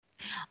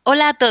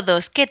Hola a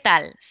todos, ¿qué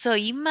tal?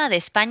 Soy Inma de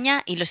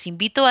España y los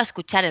invito a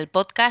escuchar el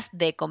podcast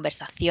de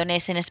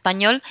Conversaciones en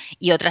Español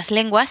y otras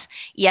lenguas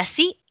y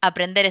así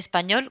aprender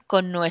español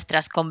con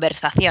nuestras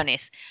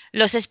conversaciones.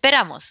 ¡Los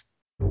esperamos!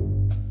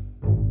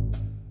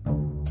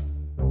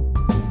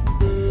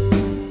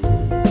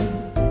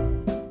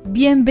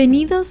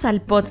 Bienvenidos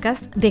al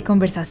podcast de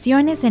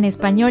Conversaciones en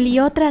Español y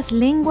otras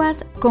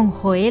lenguas con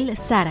Joel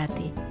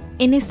Zárate.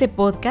 En este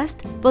podcast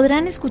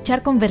podrán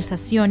escuchar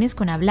conversaciones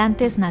con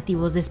hablantes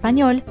nativos de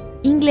español,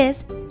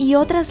 inglés y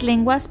otras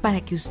lenguas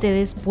para que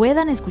ustedes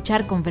puedan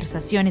escuchar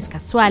conversaciones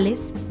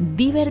casuales,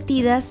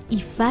 divertidas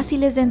y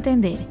fáciles de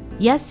entender,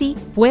 y así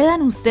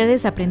puedan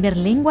ustedes aprender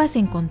lenguas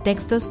en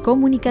contextos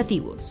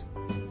comunicativos.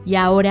 Y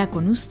ahora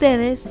con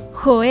ustedes,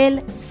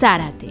 Joel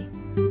Zárate.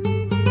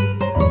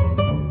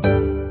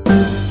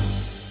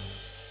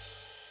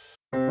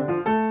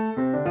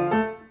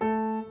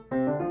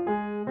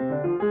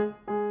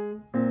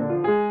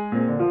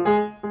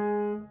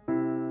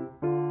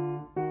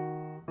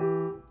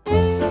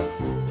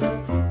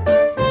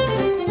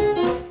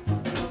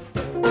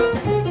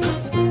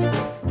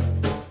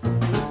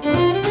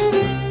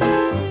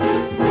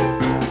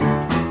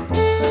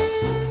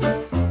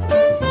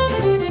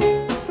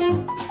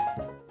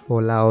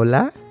 Hola,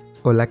 hola,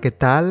 hola, ¿qué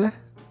tal?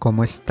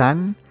 ¿Cómo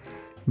están?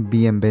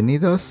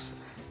 Bienvenidos,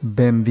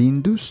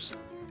 benvindos,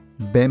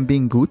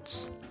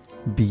 benvinguts,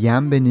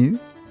 bienvenue,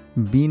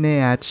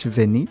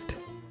 bineachvenit,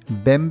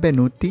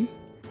 benvenuti,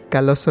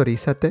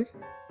 kalosorisate,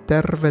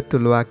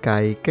 tervetuloa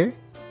kaike,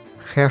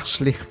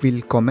 herzlich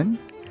willkommen.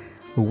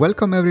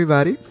 Welcome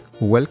everybody,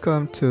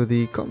 welcome to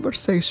the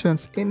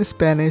Conversations in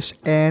Spanish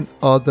and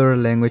Other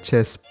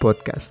Languages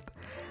podcast.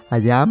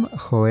 I am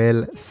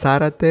Joel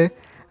Zárate.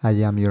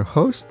 I am your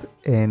host,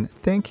 and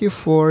thank you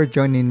for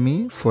joining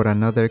me for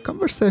another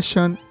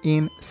conversation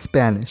in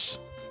Spanish.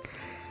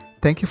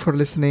 Thank you for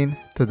listening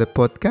to the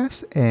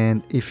podcast,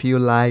 and if you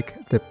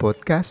like the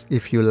podcast,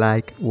 if you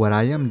like what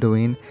I am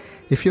doing,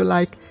 if you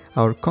like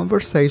our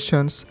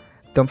conversations,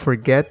 don't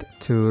forget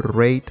to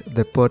rate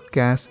the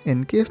podcast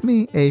and give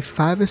me a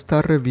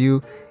 5-star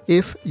review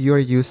if you're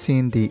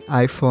using the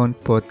iPhone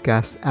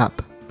podcast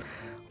app.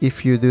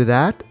 If you do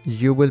that,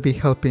 you will be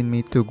helping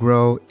me to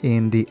grow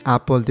in the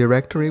Apple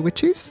directory,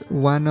 which is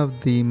one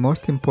of the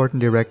most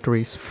important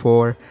directories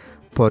for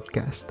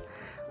podcast.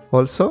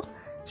 Also,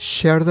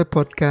 share the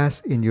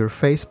podcast in your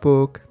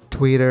Facebook,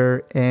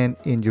 Twitter, and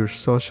in your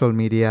social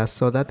media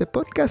so that the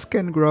podcast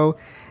can grow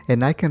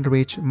and I can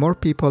reach more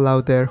people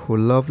out there who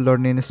love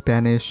learning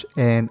Spanish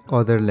and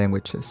other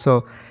languages.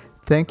 So,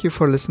 thank you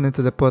for listening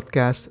to the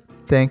podcast.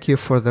 Thank you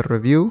for the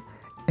review,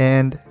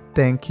 and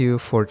thank you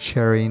for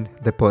sharing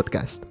the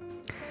podcast.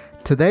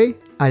 Today,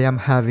 I am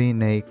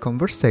having a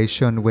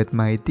conversation with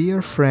my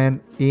dear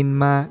friend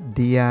Inma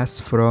Diaz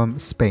from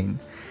Spain.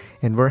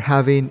 And we're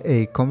having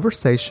a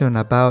conversation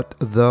about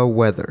the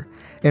weather.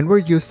 And we're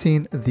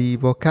using the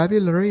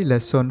vocabulary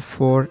lesson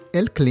for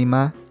El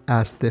Clima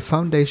as the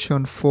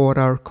foundation for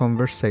our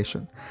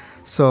conversation.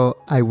 So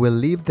I will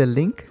leave the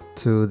link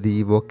to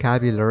the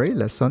vocabulary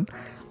lesson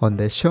on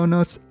the show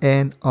notes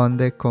and on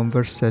the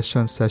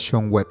conversation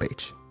session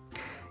webpage.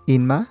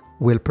 Inma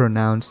will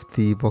pronounce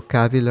the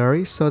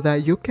vocabulary so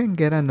that you can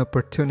get an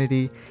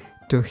opportunity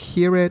to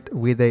hear it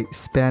with a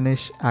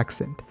Spanish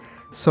accent.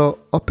 So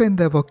open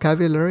the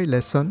vocabulary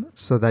lesson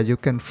so that you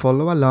can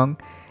follow along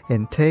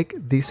and take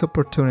this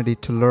opportunity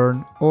to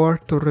learn or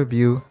to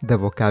review the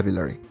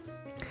vocabulary.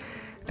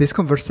 This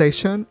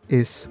conversation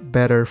is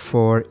better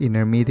for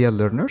intermediate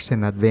learners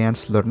and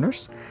advanced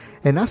learners,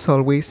 and as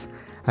always,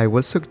 I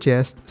will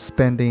suggest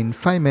spending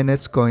 5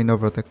 minutes going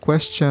over the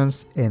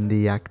questions and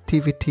the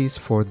activities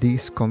for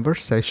this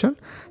conversation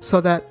so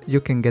that you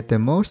can get the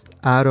most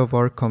out of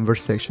our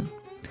conversation.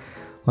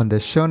 On the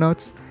show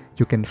notes,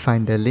 you can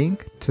find a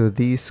link to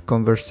this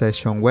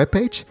conversation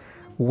webpage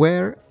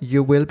where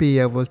you will be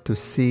able to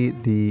see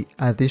the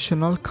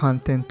additional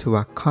content to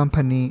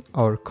accompany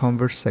our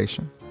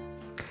conversation.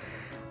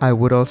 I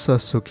would also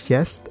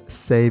suggest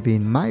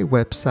saving my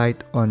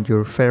website on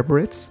your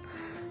favorites.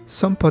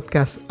 Some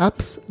podcast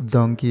apps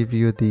don't give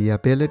you the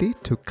ability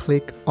to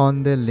click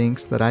on the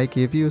links that I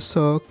give you,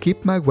 so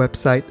keep my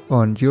website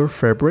on your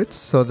favorites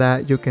so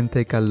that you can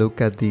take a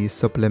look at the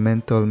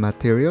supplemental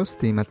materials,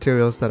 the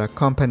materials that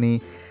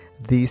accompany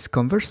this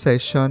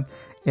conversation,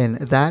 and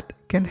that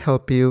can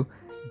help you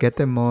get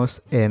the most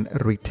and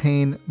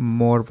retain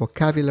more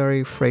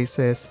vocabulary,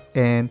 phrases,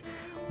 and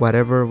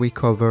whatever we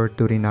cover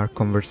during our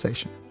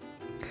conversation.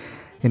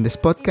 In this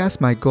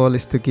podcast, my goal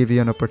is to give you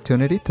an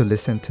opportunity to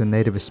listen to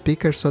native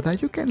speakers so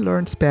that you can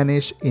learn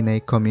Spanish in a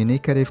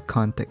communicative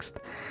context.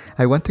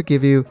 I want to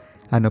give you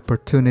an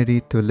opportunity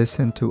to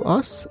listen to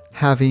us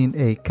having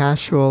a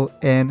casual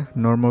and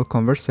normal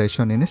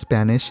conversation in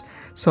Spanish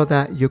so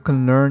that you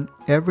can learn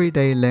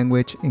everyday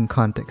language in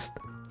context.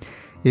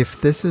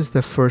 If this is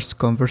the first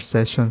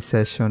conversation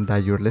session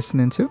that you're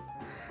listening to,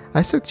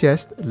 I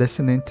suggest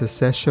listening to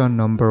session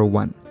number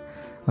 1.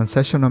 On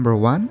session number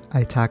 1,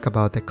 I talk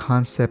about the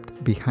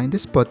concept behind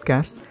this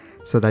podcast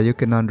so that you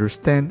can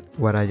understand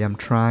what I am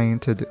trying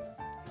to do.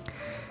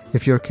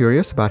 If you're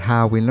curious about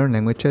how we learn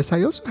languages,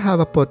 I also have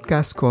a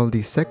podcast called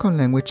the Second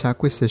Language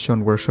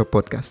Acquisition Workshop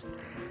Podcast.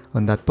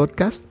 On that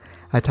podcast,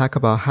 I talk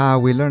about how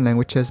we learn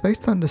languages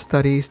based on the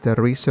studies, the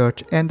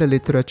research, and the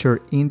literature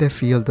in the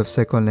field of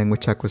second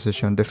language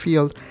acquisition, the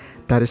field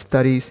that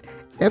studies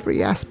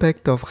every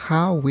aspect of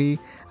how we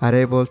are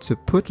able to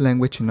put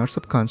language in our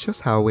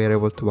subconscious, how we are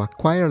able to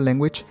acquire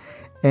language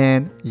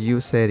and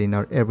use it in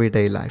our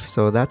everyday life.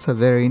 So that's a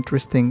very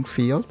interesting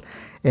field,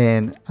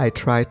 and I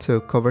try to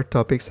cover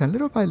topics, and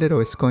little by little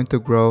it's going to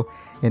grow,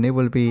 and it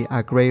will be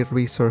a great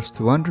resource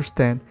to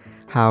understand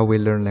how we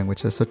learn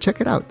languages. So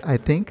check it out. I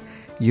think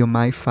you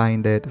might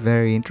find it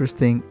very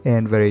interesting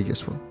and very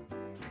useful.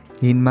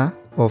 Inma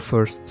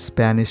offers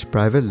Spanish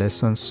private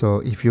lessons, so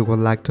if you would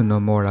like to know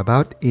more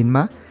about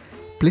Inma,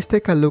 please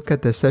take a look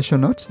at the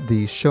session notes,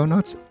 the show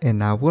notes,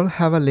 and I will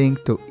have a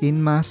link to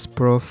Inma's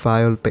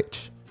profile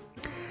page.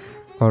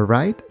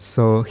 Alright,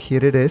 so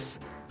here it is,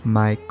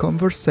 my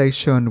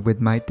conversation with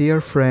my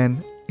dear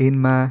friend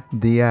Inma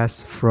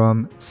Diaz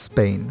from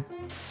Spain.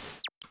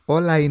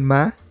 Hola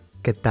Inma,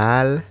 ¿qué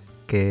tal?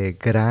 Qué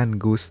gran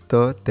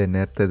gusto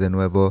tenerte de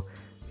nuevo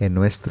en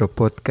nuestro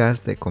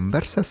podcast de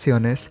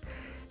conversaciones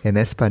en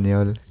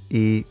español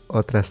y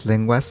otras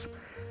lenguas.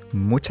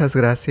 Muchas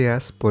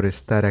gracias por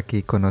estar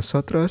aquí con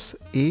nosotros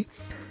y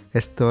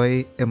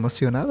estoy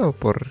emocionado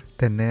por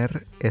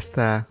tener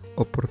esta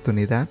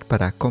oportunidad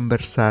para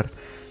conversar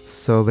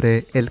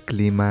sobre el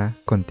clima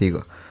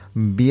contigo.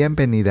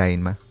 Bienvenida,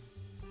 Inma.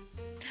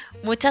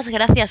 Muchas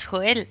gracias,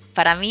 Joel.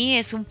 Para mí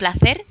es un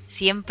placer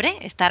siempre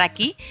estar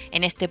aquí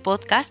en este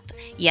podcast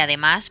y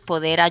además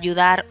poder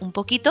ayudar un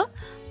poquito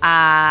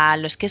a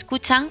los que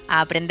escuchan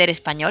a aprender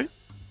español.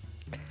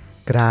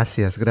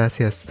 Gracias,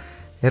 gracias.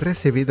 He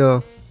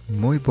recibido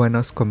muy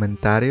buenos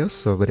comentarios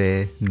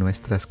sobre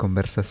nuestras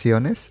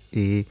conversaciones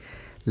y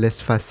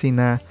les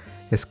fascina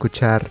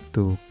escuchar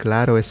tu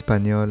claro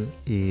español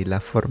y la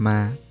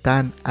forma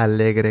tan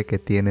alegre que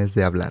tienes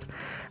de hablar.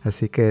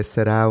 Así que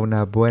será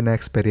una buena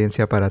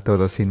experiencia para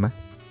todos, Inma.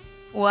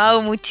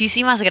 ¡Wow!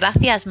 Muchísimas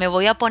gracias. Me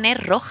voy a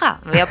poner roja,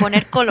 me voy a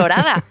poner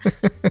colorada.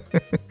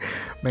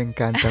 Me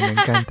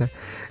encanta.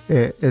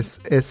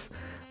 Es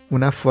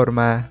una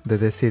forma de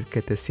decir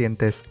que te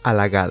sientes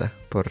halagada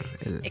por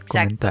el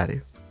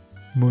comentario.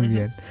 Muy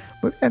bien.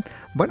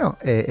 Bueno,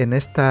 en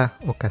esta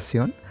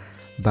ocasión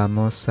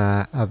vamos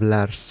a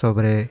hablar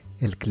sobre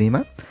el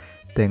clima.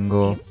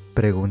 Tengo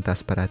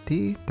preguntas para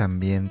ti,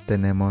 también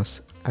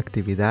tenemos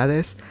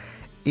actividades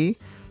y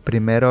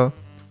primero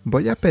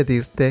voy a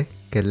pedirte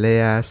que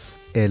leas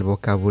el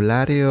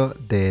vocabulario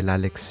de la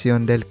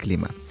lección del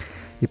clima.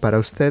 Y para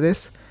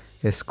ustedes,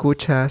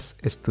 escuchas,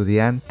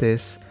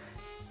 estudiantes,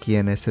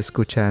 quienes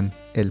escuchan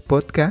el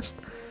podcast,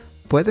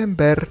 pueden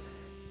ver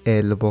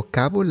el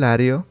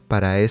vocabulario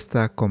para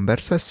esta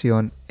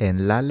conversación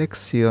en la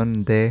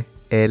lección de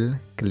el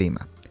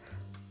clima.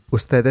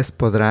 Ustedes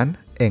podrán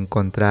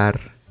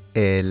encontrar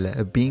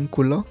el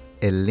vínculo,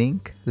 el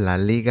link, la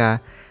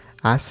liga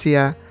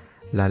hacia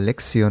la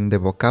lección de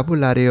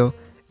vocabulario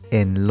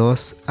en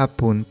los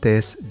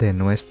apuntes de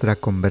nuestra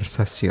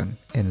conversación,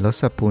 en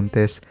los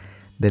apuntes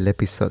del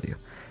episodio.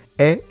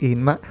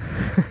 Inma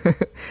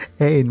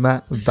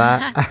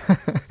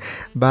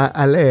va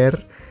a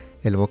leer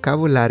el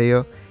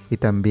vocabulario y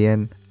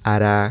también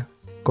hará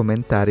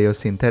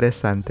comentarios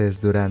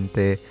interesantes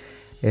durante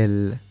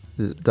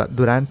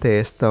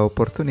esta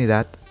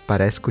oportunidad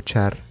para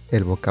escuchar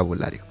el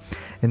vocabulario.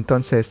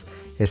 Entonces,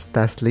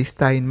 ¿estás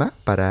lista, Inma,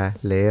 para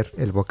leer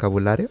el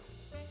vocabulario?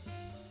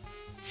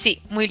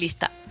 Sí, muy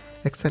lista.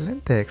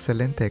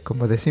 Excelente.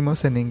 Como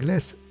decimos en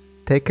inglés,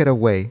 take it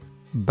away.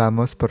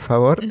 Vamos, por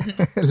favor,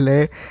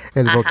 lee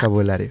el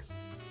vocabulario.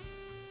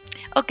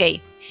 Ok.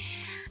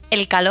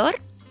 El calor,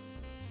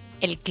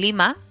 el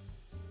clima,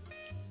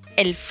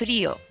 el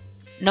frío.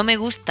 No me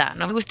gusta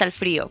el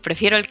frío,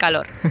 prefiero el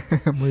calor.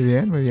 Muy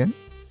bien.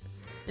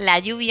 La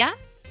lluvia,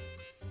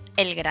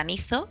 el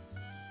granizo,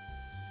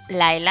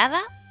 la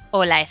helada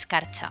o la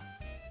escarcha.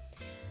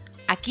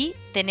 Aquí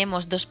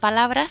tenemos dos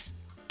palabras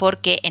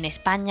porque en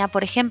España,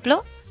 por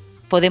ejemplo,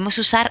 podemos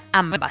usar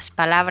ambas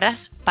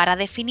palabras para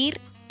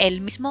definir el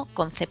mismo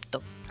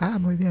concepto. Ah,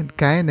 muy bien.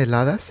 ¿Caen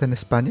heladas en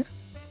España?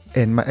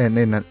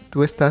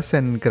 Tú estás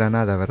en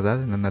Granada,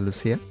 ¿verdad? En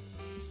Andalucía.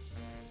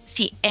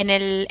 Sí, en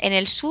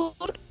el sur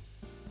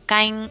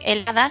caen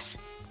heladas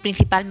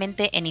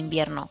principalmente en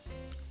invierno.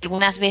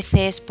 Algunas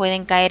veces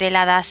pueden caer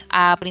heladas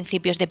a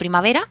principios de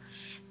primavera,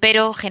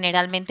 pero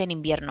generalmente en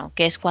invierno,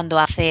 que es cuando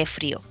hace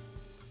frío.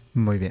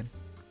 Muy bien.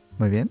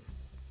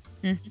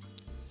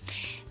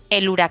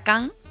 El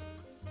huracán,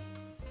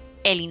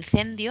 el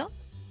incendio.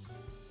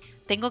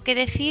 Tengo que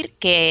decir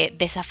que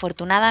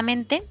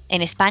desafortunadamente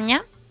en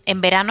España,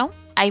 en verano,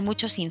 hay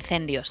muchos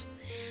incendios.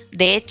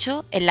 De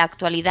hecho, en la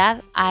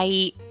actualidad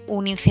hay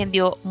un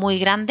incendio muy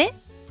grande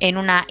en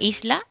una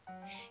isla,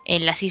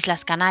 en las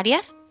Islas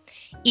Canarias,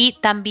 y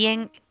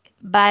también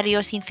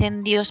varios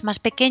incendios más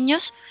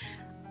pequeños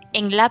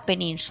en la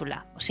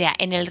península, o sea,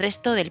 en el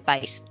resto del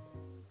país.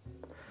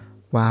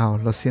 Wow,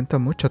 lo siento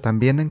mucho.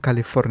 También en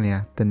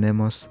California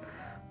tenemos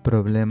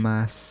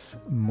problemas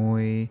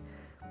muy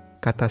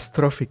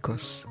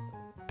catastróficos.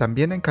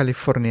 También en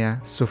California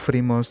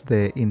sufrimos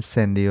de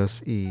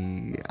incendios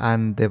y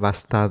han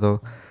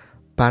devastado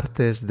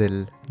partes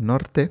del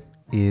norte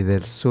y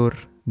del sur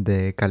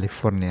de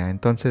California.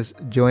 Entonces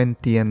yo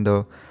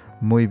entiendo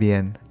muy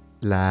bien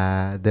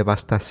la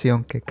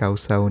devastación que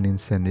causa un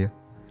incendio.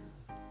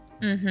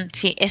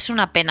 Sí, es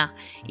una pena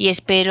y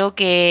espero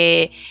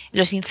que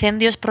los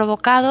incendios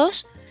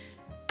provocados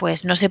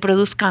pues no se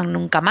produzcan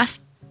nunca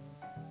más.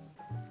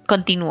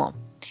 Continúo.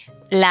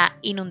 La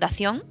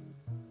inundación,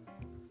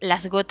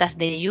 las gotas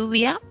de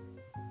lluvia,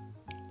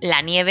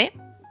 la nieve,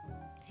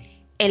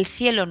 el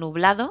cielo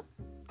nublado,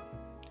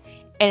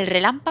 el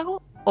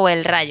relámpago o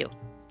el rayo.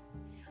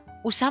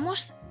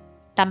 Usamos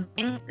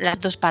también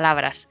las dos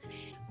palabras.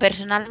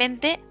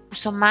 Personalmente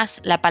uso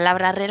más la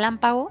palabra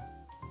relámpago,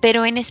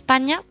 pero en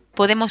España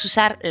podemos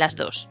usar las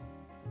dos.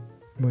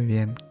 Muy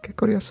bien, qué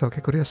curioso,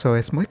 qué curioso.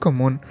 Es muy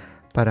común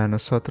para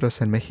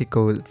nosotros en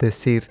México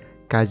decir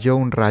cayó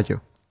un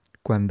rayo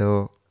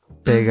cuando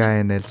pega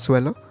en el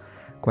suelo,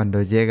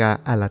 cuando llega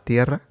a la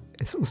tierra.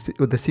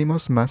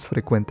 Decimos más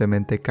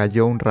frecuentemente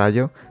cayó un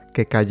rayo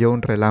que cayó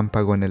un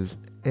relámpago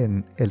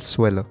en el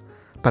suelo.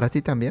 ¿Para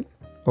ti también?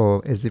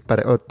 ¿O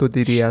tú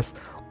dirías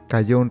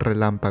cayó un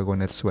relámpago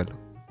en el suelo?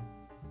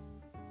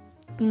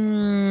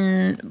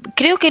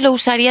 Creo que lo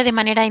usaría de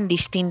manera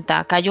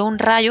indistinta. Cayó un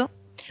rayo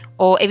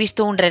o he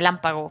visto un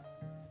relámpago.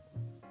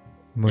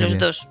 Muy Los bien.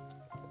 dos.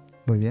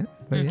 Muy bien,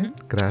 muy bien.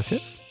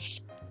 Gracias.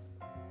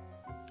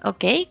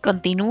 Ok,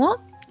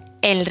 continúo.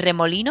 El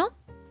remolino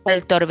o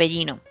el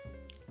torbellino.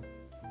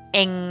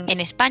 En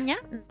España,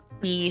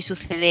 y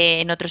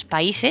sucede en otros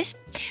países,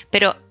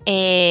 pero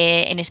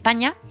en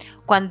España,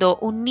 cuando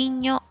un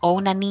niño o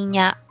una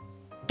niña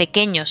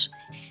pequeños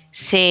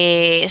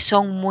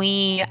son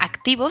muy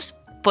activos,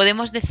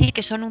 podemos decir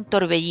que son un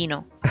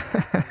torbellino.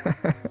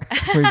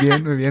 Muy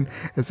bien, muy bien.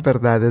 Es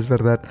verdad, es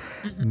verdad.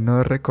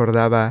 No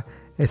recordaba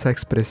esa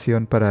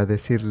expresión para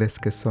decirles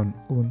que son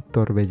un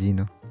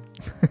torbellino.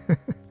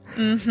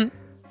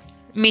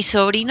 Mis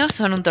sobrinos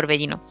son un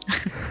torbellino.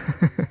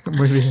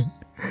 Muy bien.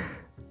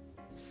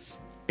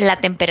 La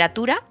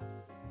temperatura,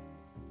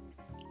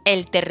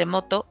 el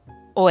terremoto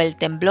o el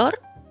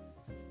temblor,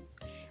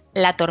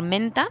 la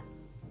tormenta,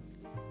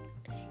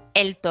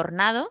 el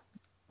tornado.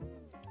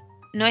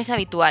 No es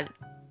habitual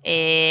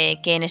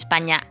que en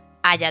España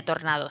haya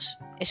tornados.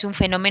 Es un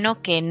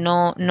fenómeno que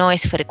no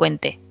es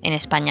frecuente en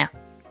España.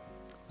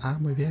 Ah,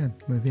 muy bien,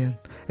 muy bien.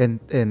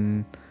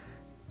 ¿En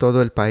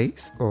todo el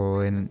país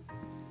o en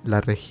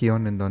la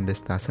región en donde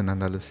estás, en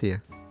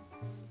Andalucía?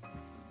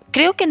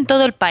 Creo que en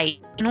todo el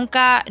país.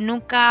 Nunca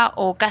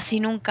o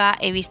casi nunca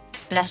he visto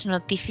en las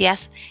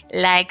noticias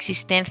la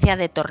existencia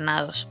de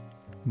tornados.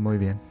 Muy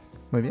bien,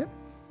 muy bien.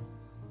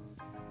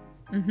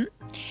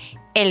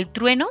 El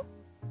trueno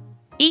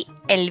y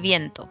el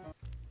viento.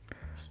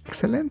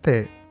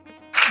 Excelente.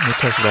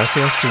 Muchas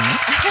gracias, Sima.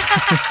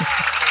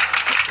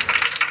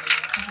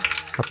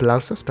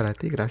 Aplausos para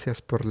ti.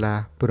 Gracias por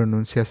la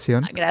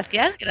pronunciación.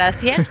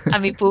 Gracias a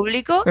mi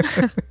público.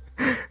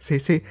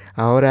 Sí.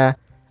 Ahora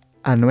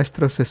a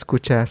nuestros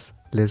escuchas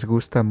les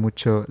gusta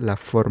mucho la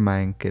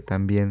forma en que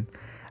también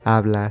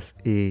hablas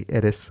y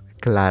eres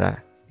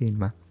clara,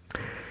 Inma.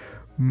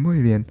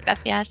 Muy bien.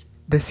 Gracias.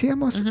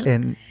 Decíamos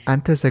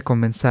antes de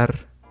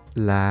comenzar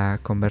la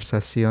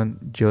conversación,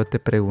 yo te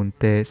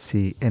pregunté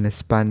si en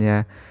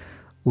España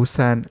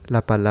usan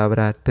la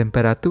palabra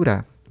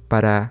temperatura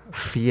para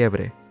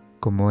fiebre,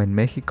 como en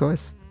México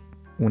es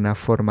una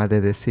forma de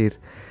decir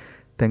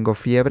tengo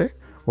fiebre,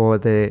 o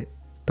de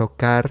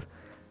tocar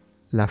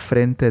la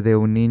frente de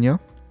un niño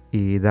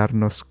y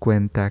darnos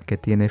cuenta que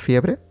tiene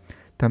fiebre.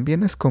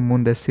 También es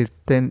común decir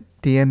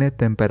tiene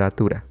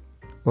temperatura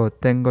o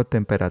tengo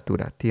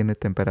temperatura. Tiene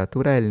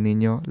temperatura el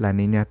niño, la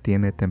niña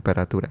tiene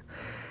temperatura.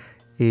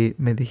 Y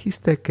me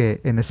dijiste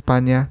que en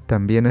España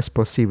también es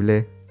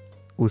posible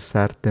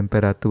usar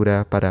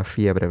temperatura para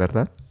fiebre,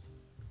 ¿verdad?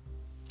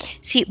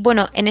 Sí,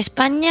 bueno, en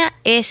España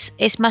es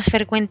más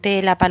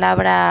frecuente la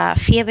palabra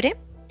fiebre.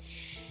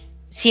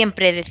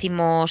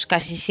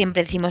 Casi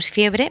siempre decimos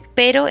fiebre,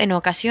 pero en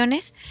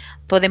ocasiones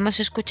podemos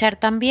escuchar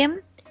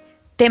también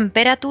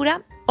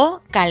temperatura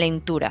o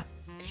calentura.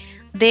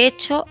 De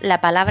hecho,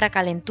 la palabra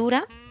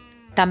calentura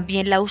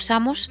también la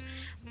usamos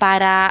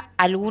para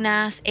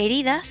algunas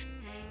heridas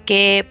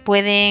que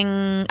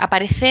pueden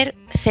aparecer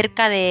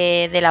cerca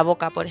de la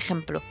boca, por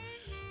ejemplo,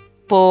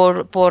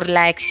 por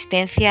la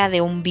existencia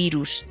de un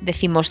virus.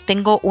 Decimos,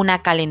 tengo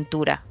una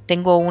calentura,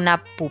 tengo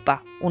una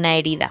pupa, una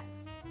herida.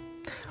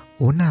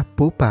 ¿Una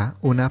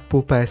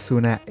pupa es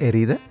una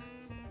herida?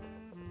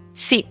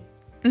 Sí.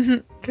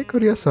 Qué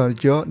curioso,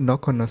 yo no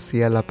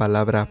conocía la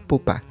palabra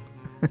pupa.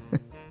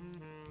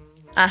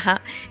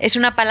 Ajá, es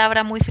una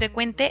palabra muy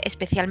frecuente,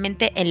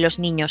 especialmente en los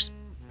niños.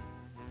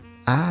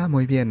 Ah,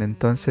 muy bien,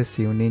 entonces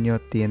si un niño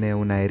tiene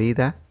una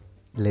herida,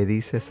 le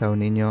dices a un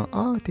niño,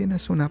 oh,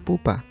 tienes una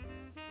pupa.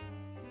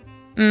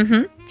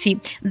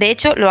 Sí, de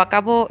hecho lo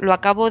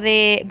acabo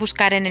de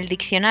buscar en el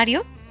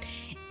diccionario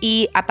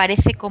y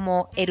aparece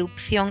como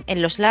erupción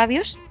en los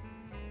labios,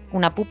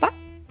 una pupa,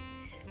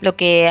 lo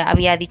que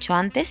había dicho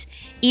antes,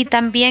 y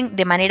también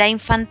de manera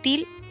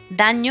infantil,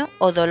 daño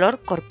o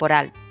dolor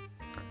corporal.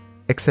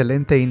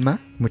 Excelente, Inma,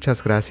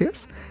 muchas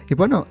gracias. Y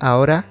bueno,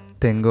 ahora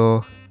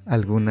tengo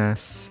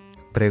algunas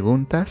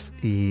preguntas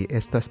y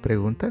estas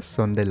preguntas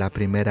son de la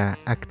primera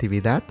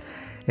actividad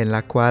en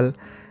la cual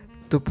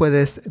tú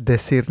puedes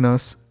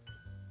decirnos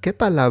qué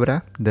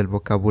palabra del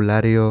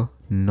vocabulario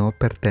no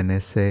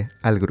pertenece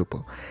al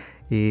grupo.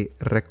 Y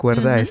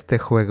recuerda, este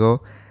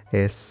juego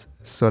es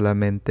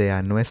solamente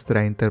a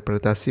nuestra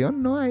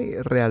interpretación. No hay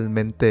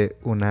realmente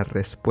una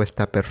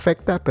respuesta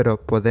perfecta,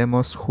 pero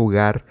podemos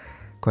jugar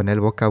con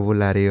el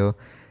vocabulario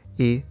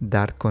y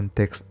dar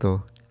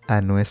contexto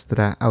a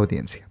nuestra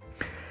audiencia.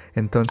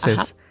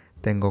 Entonces,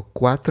 tengo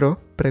 4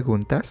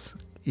 preguntas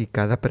y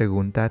cada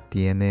pregunta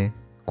tiene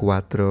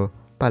 4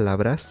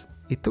 palabras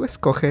y tú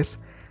escoges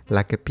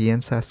la que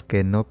piensas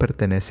que no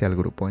pertenece al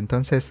grupo.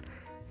 Entonces,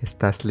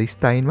 ¿estás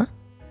lista, Inma?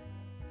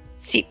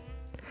 Sí.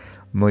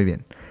 Muy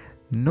bien.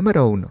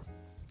 Número 1.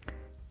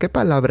 ¿Qué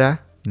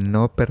palabra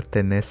no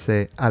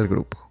pertenece al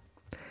grupo?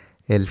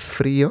 ¿El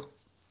frío,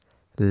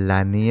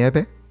 la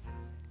nieve,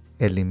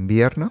 el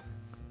invierno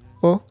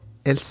o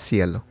el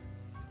cielo?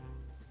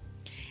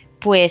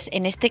 Pues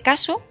en este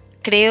caso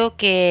creo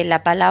que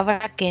la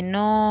palabra que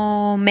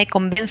no me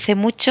convence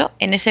mucho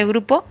en ese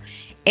grupo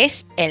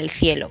es el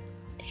cielo.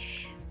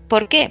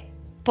 ¿Por qué?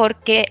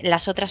 Porque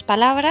las otras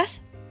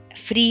palabras,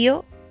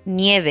 frío,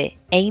 nieve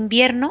e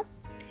invierno,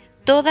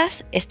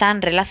 todas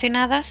están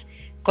relacionadas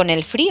con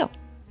el frío.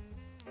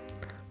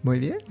 Muy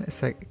bien,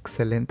 es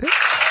excelente.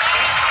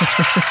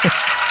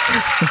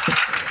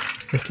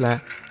 Es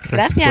la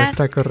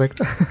respuesta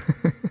correcta.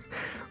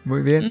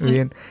 Muy bien, muy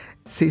bien.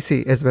 Sí,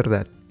 es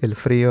verdad. El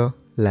frío,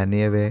 la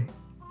nieve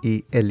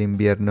y el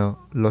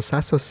invierno los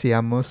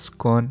asociamos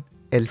con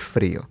el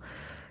frío.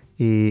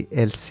 Y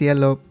el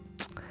cielo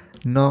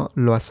no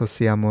lo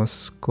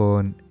asociamos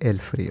con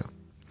el frío.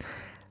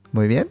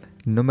 Muy bien.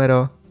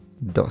 Número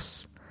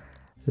 2.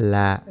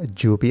 La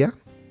lluvia,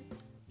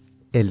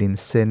 el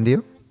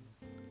incendio,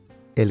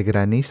 el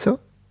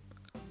granizo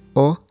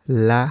o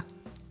la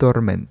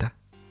tormenta.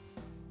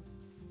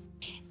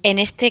 En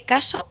este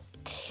caso,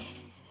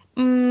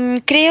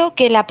 creo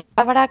que la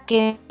palabra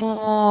que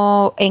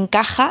no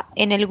encaja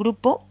en el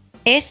grupo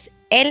es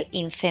el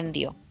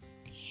incendio.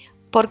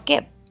 ¿Por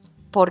qué?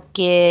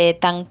 Porque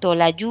tanto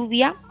la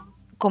lluvia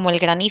como el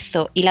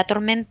granizo y la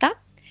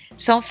tormenta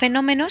son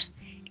fenómenos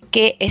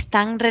que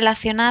están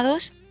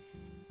relacionados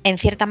en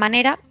cierta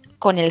manera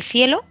con el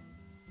cielo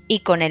y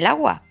con el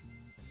agua,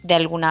 de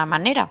alguna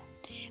manera.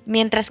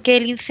 Mientras que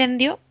el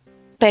incendio,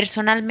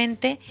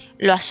 personalmente,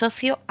 lo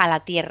asocio a la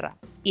tierra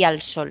y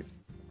al sol.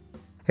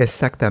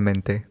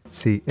 Exactamente,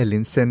 sí, el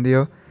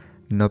incendio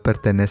no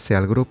pertenece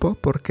al grupo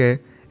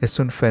porque es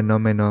un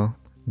fenómeno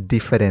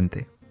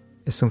diferente.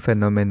 Es un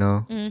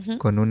fenómeno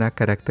con una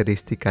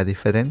característica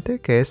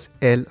diferente que es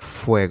el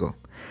fuego.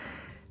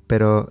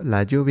 Pero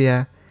la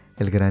lluvia,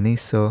 el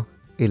granizo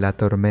y la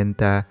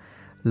tormenta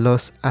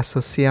los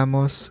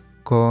asociamos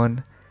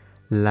con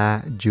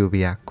la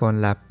lluvia,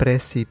 con la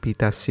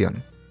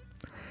precipitación.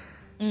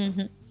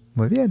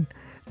 Muy bien.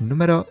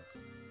 Número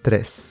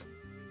 3.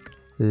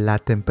 La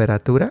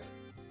temperatura,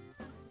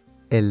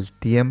 el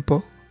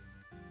tiempo,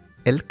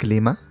 el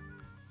clima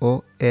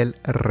o el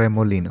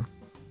remolino.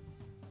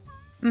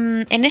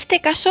 En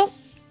este caso,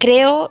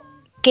 creo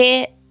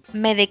que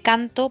me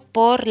decanto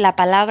por la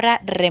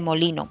palabra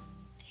remolino.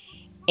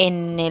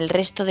 En el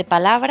resto de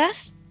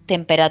palabras,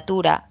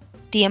 temperatura,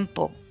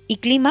 tiempo y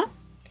clima,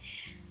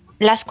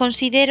 las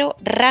considero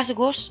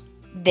rasgos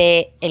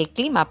del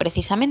clima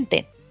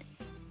precisamente.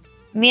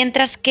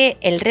 Mientras que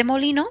el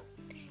remolino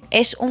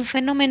es un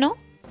fenómeno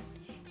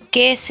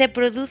que se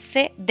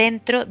produce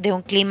dentro de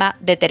un clima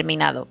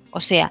determinado. O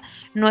sea,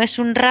 no es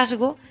un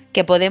rasgo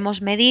que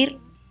podemos medir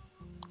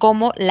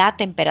como la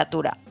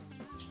temperatura.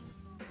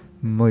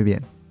 Muy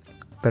bien.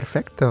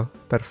 Perfecto.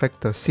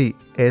 Sí,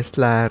 es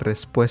la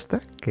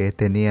respuesta que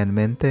tenía en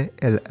mente.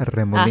 El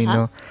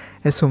remolino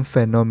es un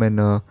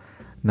fenómeno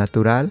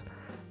natural,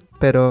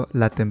 pero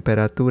la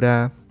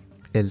temperatura,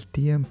 el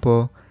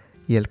tiempo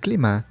y el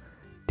clima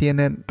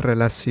tienen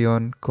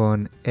relación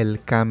con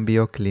el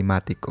cambio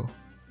climático.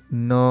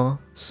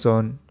 No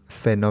son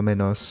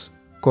fenómenos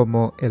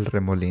como el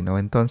remolino.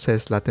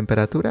 Entonces, la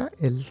temperatura,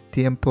 el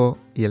tiempo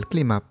y el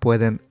clima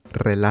pueden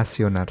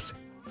relacionarse.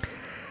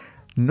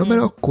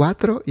 Número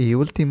 4 y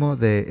último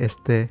de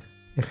este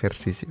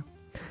ejercicio.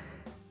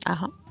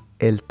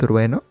 El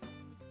trueno,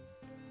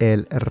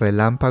 el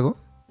relámpago,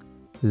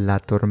 la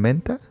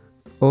tormenta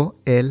o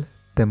el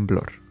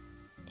temblor.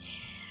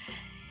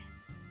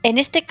 En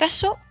este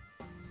caso,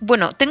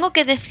 bueno, tengo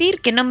que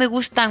decir que no me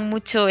gustan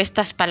mucho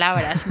estas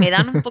palabras, me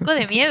dan un poco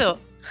de miedo.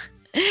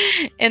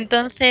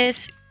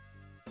 Entonces,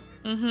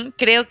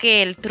 creo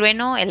que el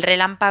trueno, el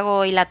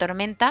relámpago y la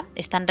tormenta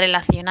están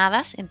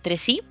relacionadas entre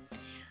sí,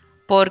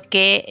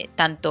 porque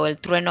tanto el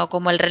trueno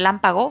como el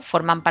relámpago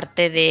forman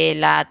parte de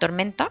la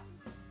tormenta.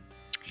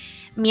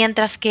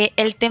 mientras que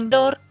el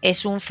temblor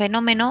es un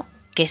fenómeno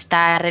que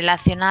está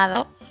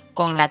relacionado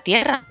con la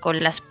Tierra,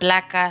 con las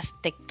placas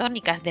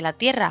tectónicas de la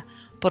Tierra.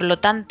 Por lo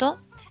tanto,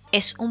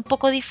 es un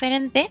poco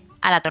diferente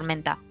a la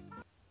tormenta.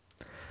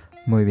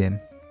 Muy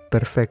bien,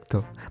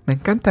 perfecto. Me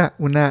encanta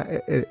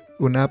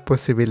una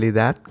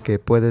posibilidad que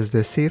puedes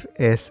decir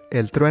es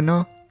el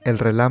trueno, el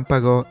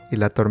relámpago y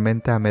la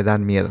tormenta me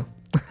dan miedo.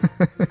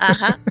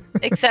 Ajá,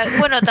 exacto.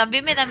 Bueno,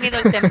 también me da miedo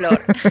el temblor.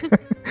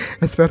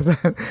 Es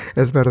verdad,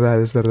 es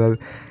verdad, es verdad.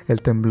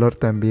 El temblor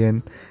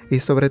también. Y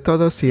sobre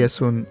todo si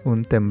es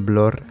un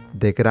temblor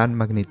de gran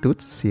magnitud,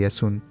 si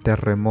es un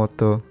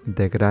terremoto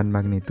de gran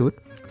magnitud,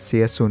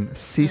 si es un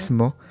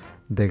sismo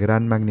de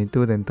gran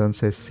magnitud,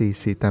 entonces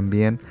sí,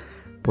 también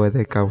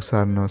puede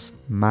causarnos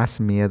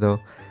más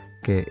miedo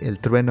que el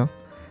trueno,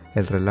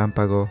 el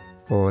relámpago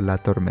o la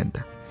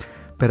tormenta.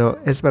 Pero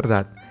es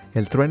verdad,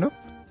 el trueno,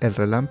 el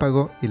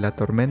relámpago y la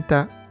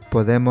tormenta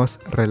podemos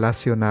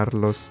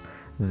relacionarlos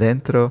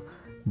dentro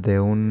de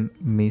un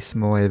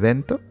mismo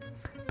evento,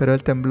 pero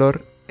el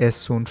temblor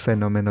es un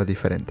fenómeno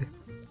diferente.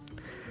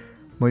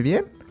 Muy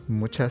bien,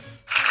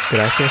 muchas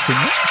gracias,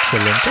 Inma.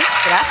 Excelente.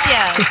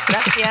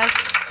 Gracias.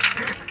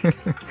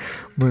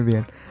 Muy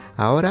bien.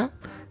 Ahora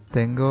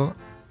tengo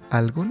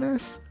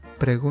algunas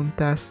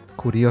preguntas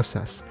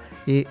curiosas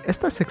y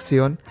esta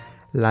sección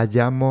la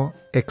llamo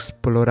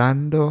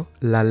Explorando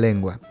la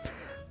lengua,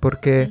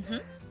 porque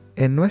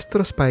en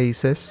nuestros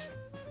países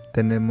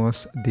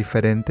tenemos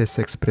diferentes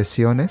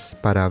expresiones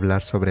para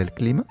hablar sobre el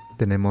clima,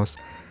 tenemos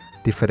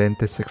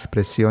diferentes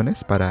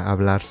expresiones para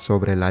hablar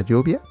sobre la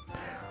lluvia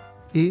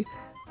y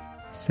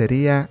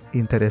sería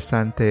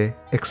interesante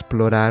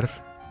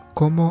explorar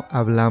cómo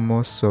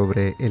hablamos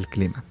sobre el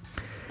clima.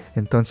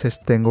 Entonces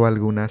tengo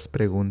algunas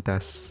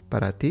preguntas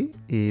para ti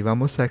y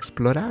vamos a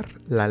explorar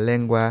la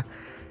lengua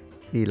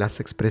y las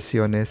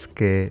expresiones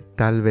que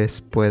tal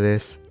vez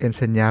puedes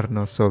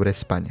enseñarnos sobre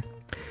España.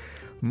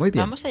 Muy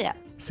bien. Vamos allá.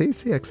 Sí,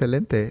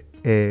 excelente.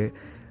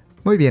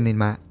 Muy bien,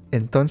 Inma.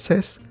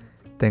 Entonces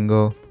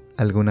tengo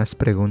algunas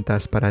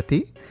preguntas para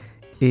ti.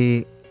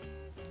 Y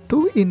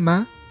tú,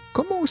 Inma,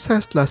 ¿cómo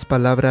usas las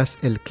palabras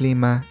el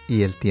clima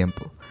y el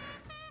tiempo?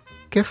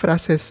 ¿Qué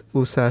frases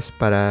usas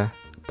para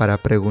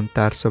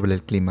preguntar sobre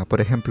el clima?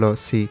 Por ejemplo,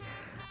 si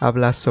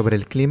hablas sobre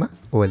el clima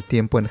o el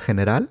tiempo en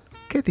general,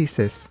 ¿qué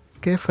dices?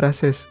 ¿Qué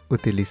frases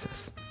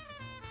utilizas?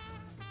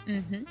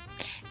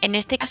 En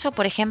este caso,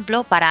 por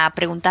ejemplo, para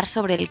preguntar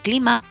sobre el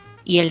clima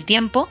y el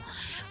tiempo,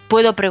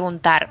 puedo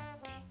preguntar,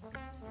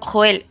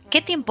 Joel,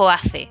 ¿qué tiempo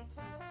hace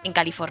en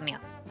California?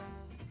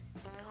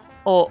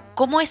 O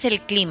 ¿cómo es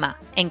el clima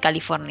en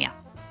California?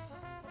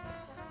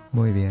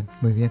 Muy bien,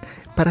 muy bien.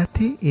 Para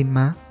ti,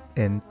 Inma,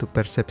 en tu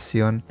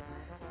percepción,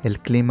 ¿el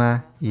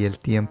clima y el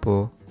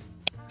tiempo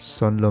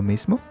son lo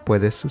mismo?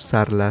 ¿Puedes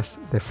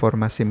usarlas de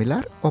forma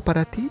similar? ¿O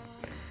para ti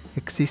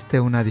existe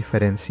una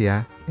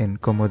diferencia en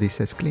cómo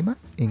dices clima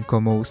y en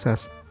cómo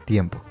usas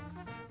tiempo?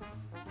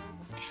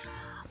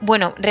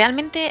 Bueno,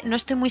 realmente no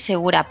estoy muy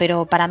segura,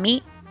 pero para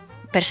mí,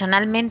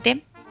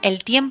 personalmente,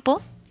 el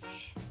tiempo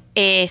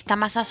está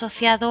más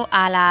asociado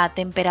a la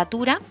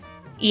temperatura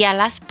y a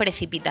las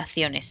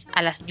precipitaciones,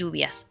 a las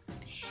lluvias.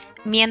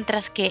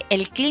 Mientras que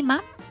el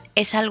clima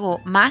es algo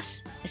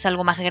más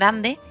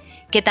grande,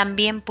 que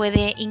también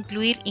puede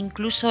incluir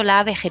incluso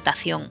la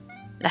vegetación,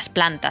 las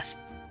plantas.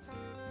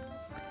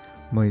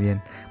 Muy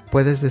bien.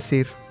 ¿Puedes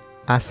decir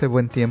hace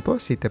buen tiempo?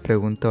 Si te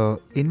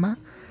pregunto, Inma,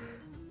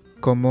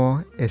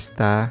 ¿cómo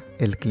está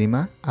el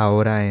clima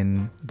ahora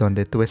en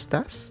donde tú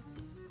estás?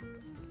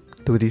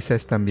 Tú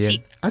dices también,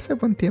 Sí. Hace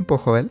buen tiempo,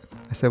 Joel.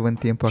 Hace buen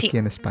tiempo Sí. aquí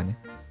en España.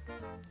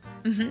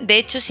 De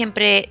hecho,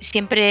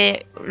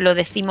 siempre lo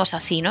decimos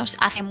así, ¿no?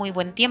 Hace muy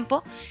buen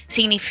tiempo,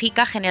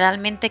 significa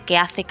generalmente que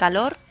hace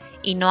calor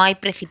y no hay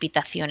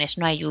precipitaciones,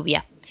 no hay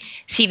lluvia.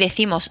 Si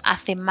decimos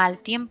hace mal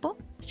tiempo,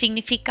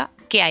 significa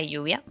que hay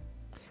lluvia.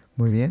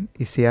 Muy bien.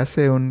 Y si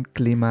hace un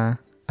clima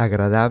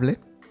agradable,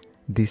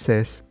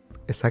 dices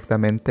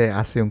exactamente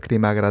hace un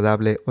clima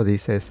agradable o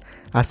dices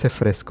hace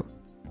fresco.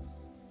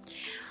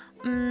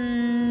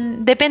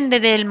 Depende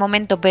del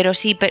momento, pero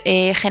sí,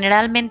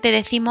 generalmente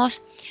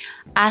decimos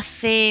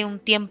hace un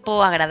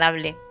tiempo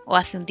agradable o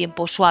hace un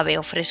tiempo suave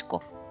o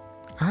fresco.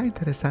 Ah,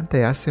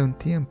 interesante. Hace un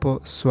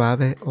tiempo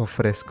suave o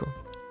fresco.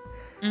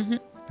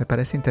 Me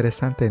parece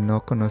interesante.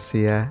 No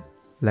conocía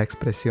la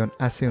expresión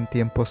hace un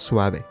tiempo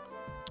suave.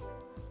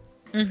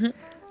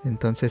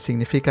 Entonces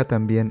significa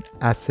también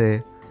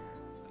hace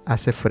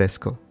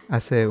fresco,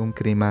 hace un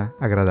clima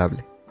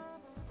agradable.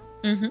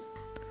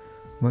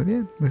 Muy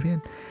bien, muy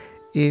bien.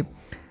 Y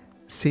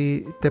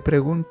si te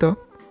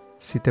pregunto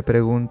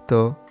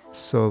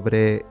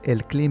sobre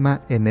el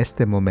clima en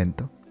este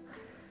momento,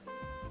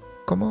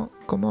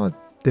 ¿cómo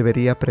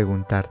debería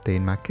preguntarte,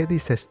 Inma? ¿Qué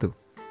dices tú?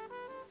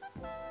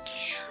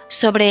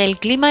 Sobre el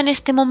clima en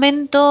este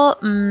momento,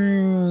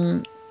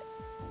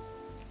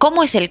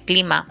 ¿cómo es el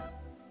clima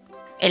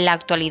en la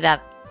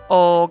actualidad?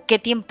 ¿O qué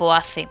tiempo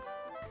hace?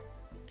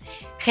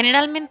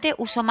 Generalmente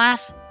uso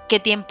más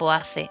qué tiempo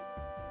hace.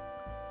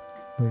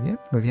 Muy bien,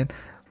 muy bien.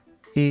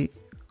 ¿Y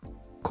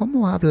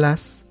cómo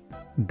hablas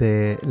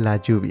de la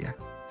lluvia.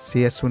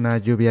 Si es una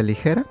lluvia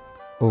ligera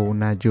o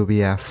una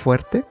lluvia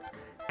fuerte,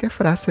 ¿qué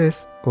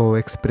frases o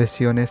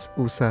expresiones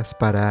usas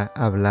para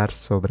hablar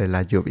sobre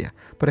la lluvia?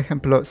 Por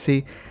ejemplo,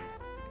 si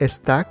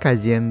está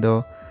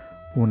cayendo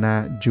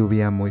una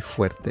lluvia muy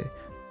fuerte,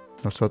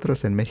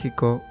 nosotros en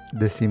México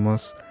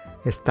decimos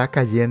está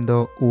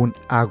cayendo un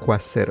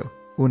aguacero.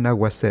 Un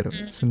aguacero.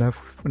 Es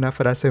una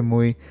frase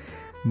muy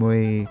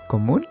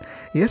común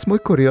y es muy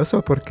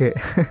curioso porque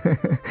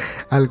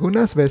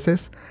algunas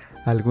veces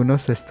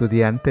algunos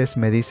estudiantes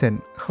me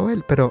dicen,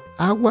 Joel, pero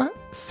agua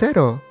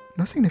cero,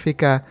 ¿no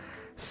significa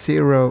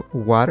zero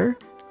water?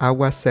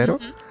 ¿Agua cero?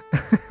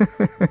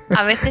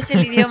 A veces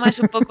el idioma es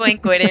un poco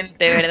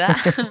incoherente, ¿verdad?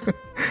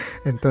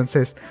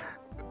 Entonces,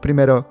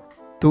 primero,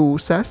 tú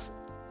usas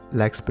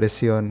la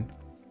expresión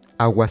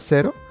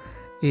aguacero.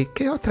 ¿Y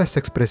qué otras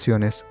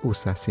expresiones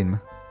usas,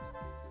 Inma?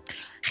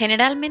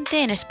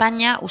 Generalmente en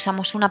España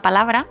usamos una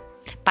palabra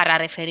para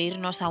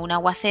referirnos a un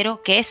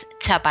aguacero que es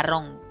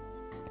chaparrón.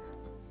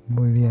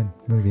 Muy bien,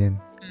 muy bien.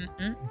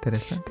 Uh-huh.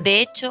 Interesante. De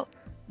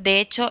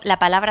hecho, la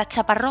palabra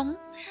chaparrón,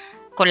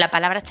 con la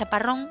palabra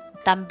chaparrón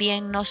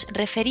también nos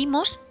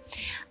referimos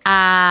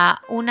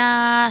a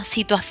una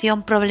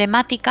situación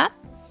problemática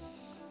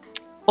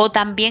o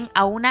también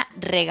a una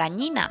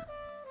regañina,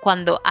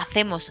 cuando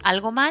hacemos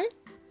algo mal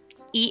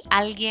y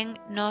alguien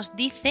nos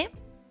dice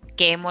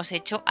que hemos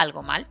hecho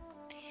algo mal.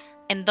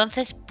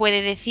 Entonces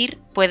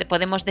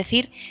podemos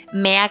decir,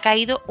 me ha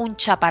caído un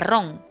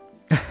chaparrón.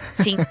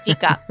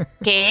 Significa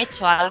que he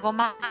hecho algo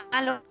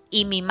malo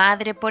y mi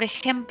madre, por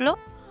ejemplo,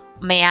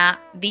 me ha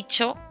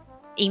dicho,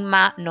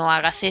 Inma, no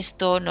hagas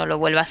esto, no lo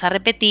vuelvas a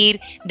repetir,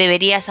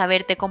 deberías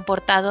haberte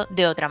comportado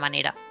de otra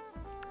manera.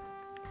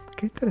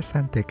 Qué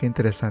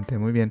interesante,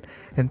 muy bien.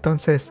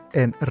 Entonces,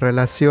 en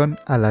relación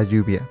a la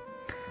lluvia,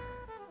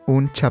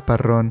 un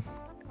chaparrón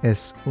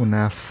es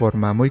una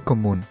forma muy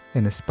común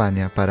en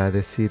España para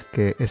decir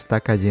que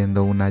está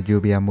cayendo una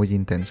lluvia muy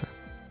intensa.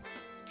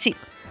 Sí.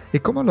 ¿Y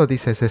cómo lo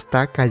dices?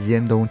 ¿Está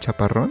cayendo un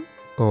chaparrón?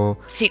 ¿O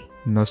sí.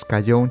 ¿Nos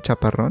cayó un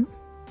chaparrón?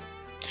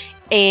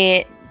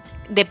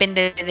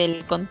 Depende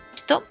del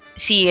contexto.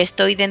 Si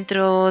estoy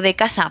dentro de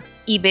casa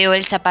y veo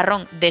el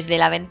chaparrón desde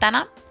la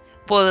ventana,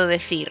 puedo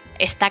decir,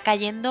 está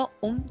cayendo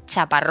un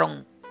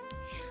chaparrón.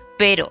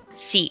 Pero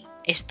si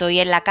estoy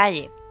en la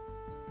calle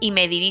y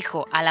me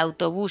dirijo al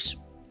autobús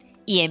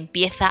y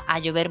empieza a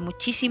llover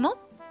muchísimo,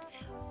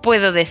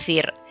 puedo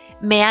decir,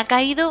 me ha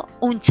caído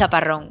un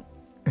chaparrón.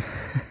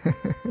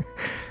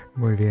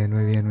 Muy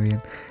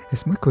bien.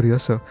 Es muy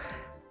curioso.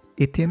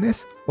 ¿Y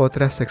tienes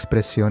otras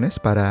expresiones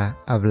para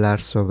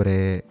hablar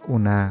sobre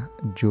una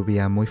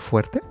lluvia muy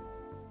fuerte?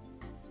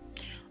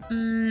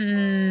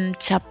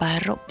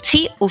 Chaparro.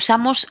 Sí,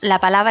 usamos la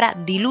palabra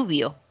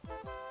diluvio.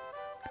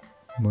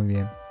 Muy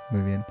bien.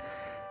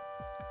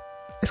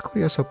 Es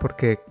curioso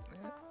porque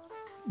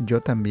yo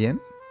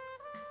también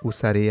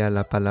usaría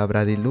la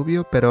palabra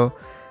diluvio, pero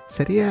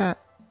sería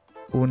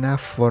una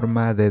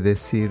forma de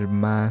decir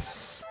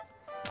más...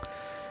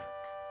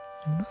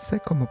 No sé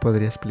cómo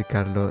podría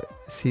explicarlo.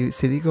 Si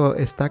digo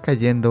está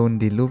cayendo un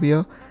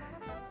diluvio,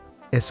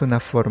 es una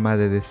forma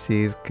de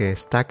decir que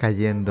está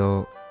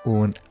cayendo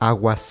un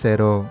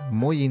aguacero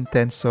muy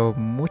intenso,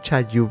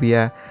 mucha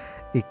lluvia,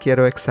 y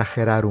quiero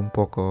exagerar un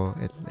poco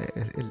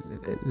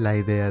la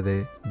idea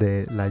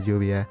de la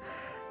lluvia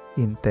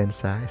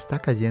intensa. Está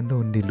cayendo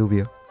un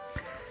diluvio.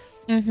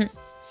 Uh-huh.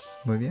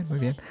 Muy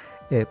bien.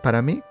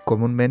 Para mí,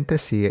 comúnmente,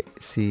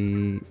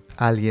 si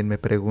alguien me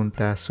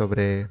pregunta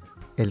sobre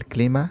el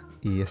clima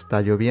y está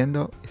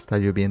lloviendo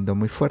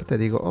muy fuerte,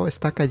 digo,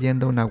 está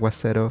cayendo un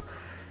aguacero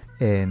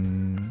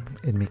en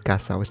mi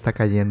casa, o está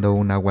cayendo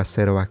un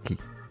aguacero aquí.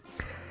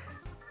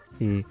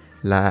 Y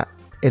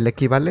el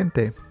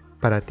equivalente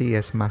para ti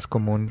es más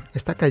común,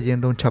 está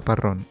cayendo un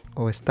chaparrón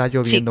o está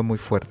lloviendo muy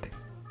fuerte.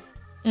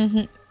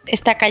 Uh-huh.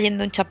 Está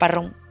cayendo un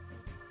chaparrón.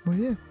 Muy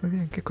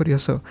bien, qué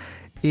curioso.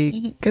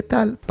 ¿Y qué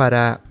tal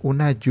para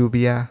una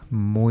lluvia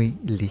muy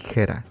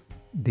ligera?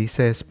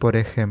 Dices, por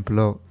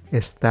ejemplo,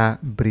 ¿está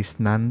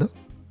briznando?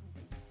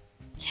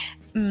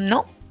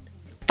 No,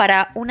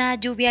 para una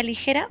lluvia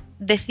ligera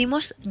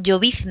decimos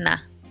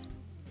llovizna.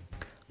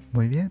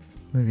 Muy bien.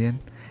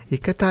 ¿Y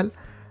qué tal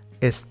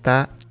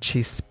está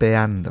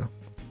chispeando?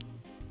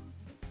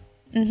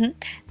 Uh-huh.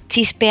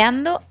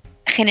 Chispeando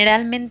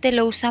generalmente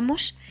lo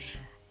usamos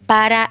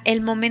para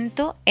el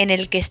momento en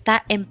el que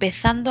está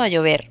empezando a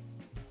llover.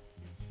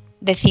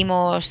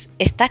 Decimos,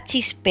 está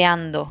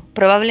chispeando,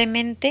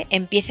 probablemente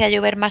empiece a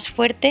llover más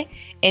fuerte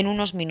en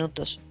unos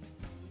minutos.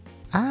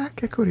 Ah,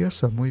 qué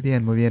curioso, muy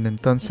bien.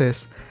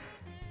 Entonces,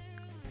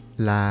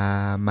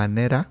 la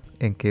manera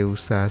en que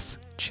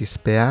usas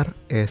chispear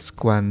es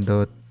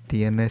cuando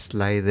tienes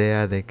la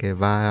idea de que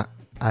va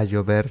a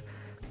llover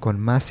con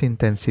más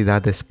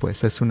intensidad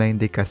después. Es una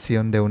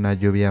indicación de una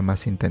lluvia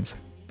más intensa.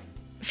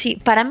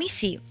 Sí. Para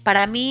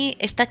mí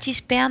está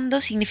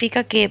chispeando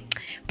significa que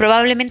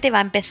probablemente va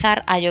a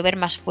empezar a llover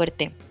más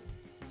fuerte.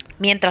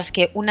 Mientras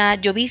que una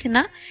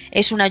llovizna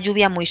es una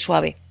lluvia muy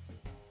suave.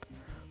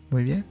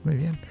 Muy bien.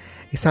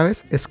 Y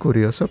sabes, es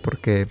curioso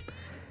porque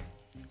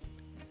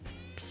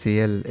sí,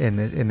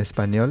 en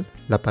español,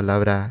 la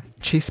palabra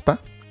chispa,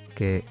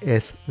 que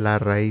es la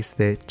raíz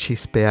de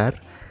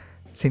chispear,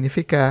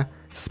 significa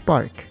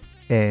spark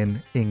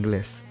en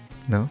inglés,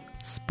 ¿no?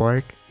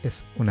 Spark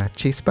es una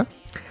chispa,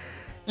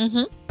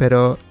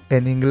 pero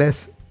en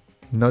inglés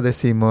no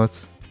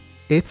decimos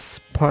it's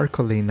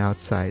sparkling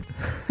outside,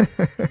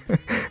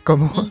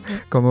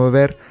 como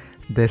ver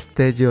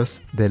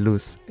destellos de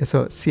luz.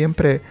 Eso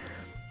siempre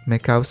me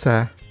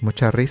causa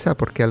mucha risa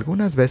porque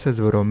algunas veces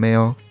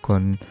bromeo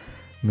con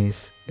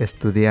mis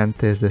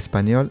estudiantes de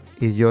español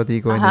y yo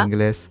digo en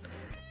inglés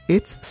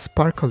it's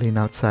sparkling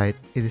outside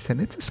y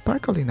dicen it's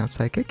sparkling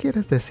outside. ¿Qué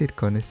quieres decir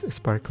con it's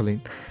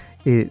sparkling?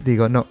 Y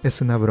digo no,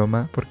 es una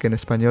broma porque en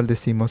español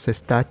decimos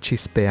está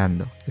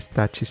chispeando,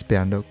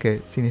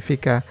 que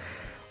significa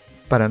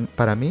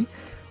para mí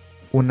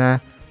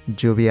una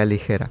lluvia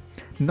ligera.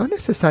 No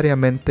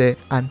necesariamente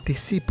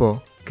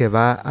anticipo que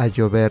va a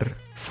llover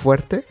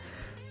fuerte,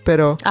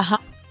 pero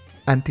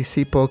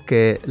anticipo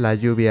que la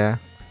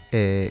lluvia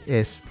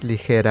es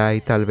ligera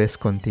y tal vez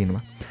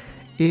continua.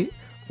 Y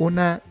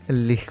una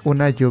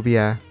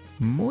lluvia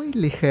muy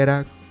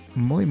ligera,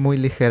 muy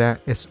ligera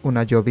es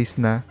una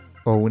llovizna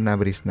o una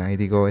brizna. Y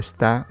digo,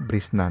 está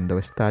briznando,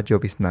 está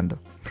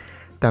lloviznando.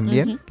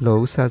 ¿También lo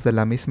usas de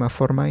la misma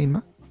forma,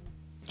 Inma?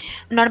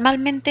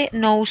 Normalmente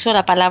no uso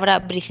la palabra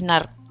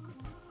briznar.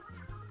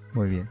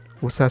 Muy bien.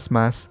 Usas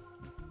más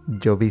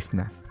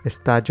llovizna.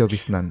 Está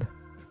lloviznando.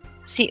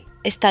 Sí,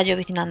 está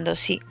lloviznando,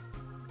 sí.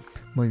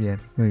 Muy bien,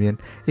 muy bien.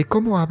 ¿Y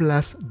cómo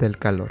hablas del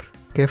calor?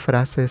 ¿Qué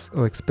frases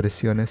o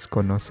expresiones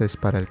conoces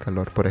para el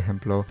calor? Por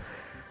ejemplo,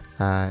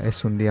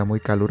 es un día muy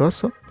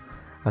caluroso,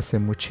 hace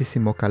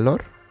muchísimo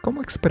calor.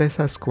 ¿Cómo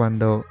expresas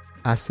cuando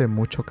hace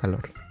mucho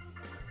calor?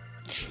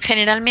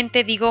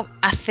 Generalmente digo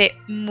hace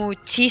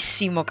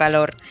muchísimo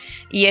calor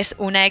y es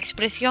una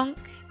expresión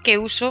que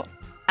uso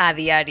a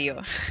diario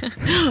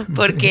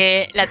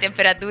porque la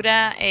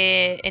temperatura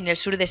en el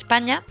sur de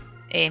España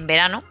en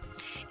verano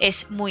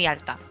es muy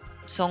alta,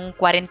 son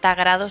 40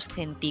 grados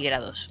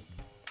centígrados.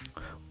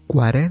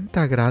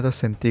 40 grados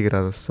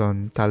centígrados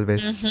son tal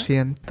vez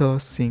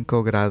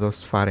 105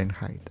 grados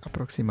Fahrenheit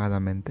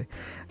aproximadamente.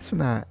 Es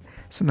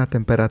una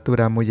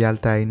temperatura muy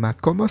alta, Inma.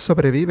 ¿Cómo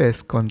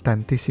sobrevives con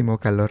tantísimo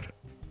calor?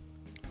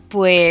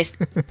 Pues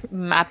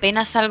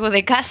apenas salgo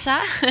de casa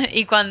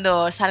y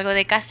cuando salgo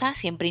de casa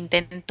siempre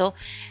intento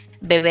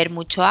beber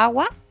mucho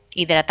agua,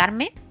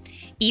 hidratarme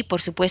y,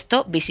 por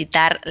supuesto,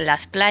 visitar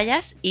las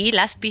playas y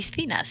las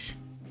piscinas.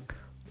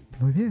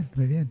 Muy bien,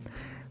 muy bien.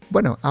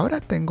 Bueno,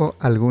 ahora tengo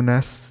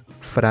algunas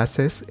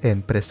frases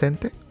en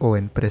presente o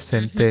en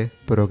presente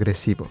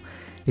progresivo.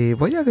 Y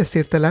voy a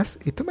decírtelas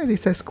y tú me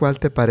dices cuál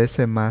te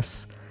parece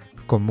más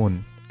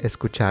común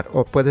escuchar.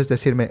 O puedes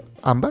decirme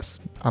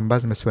ambas.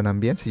 Ambas me suenan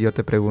bien si yo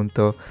te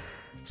pregunto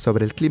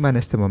sobre el clima en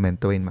este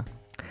momento, Inma.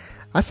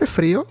 ¿Hace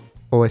frío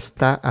o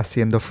está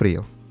haciendo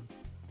frío?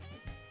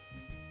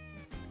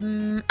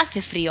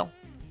 Hace frío.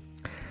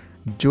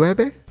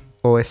 ¿Llueve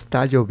o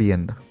está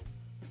lloviendo?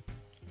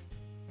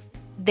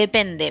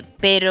 Depende,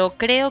 pero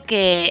creo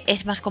que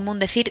es más común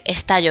decir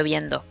está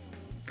lloviendo.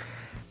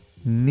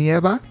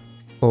 ¿Nieva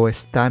o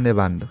está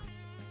nevando?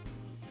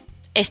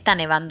 Está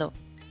nevando.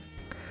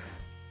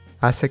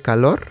 ¿Hace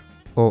calor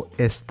o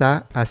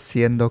está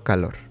haciendo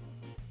calor?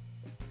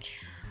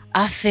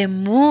 Hace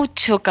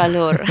mucho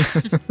calor.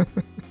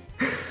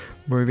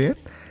 Muy bien.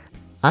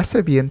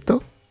 ¿Hace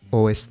viento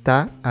o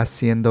está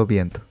haciendo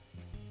viento?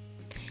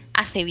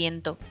 Hace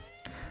viento.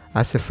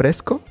 ¿Hace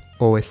fresco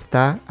o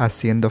está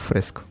haciendo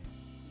fresco?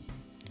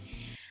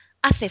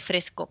 Hace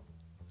fresco.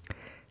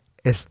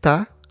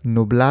 ¿Está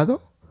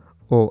nublado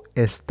o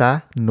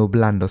está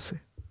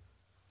nublándose?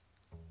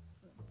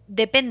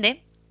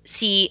 Depende.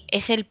 Si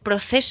es el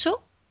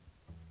proceso,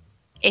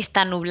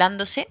 está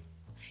nublándose.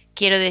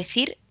 Quiero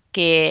decir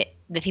que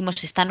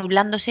decimos está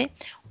nublándose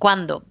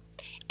cuando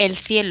el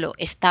cielo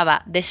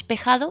estaba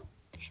despejado,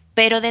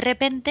 pero de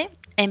repente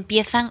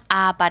empiezan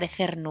a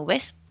aparecer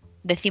nubes.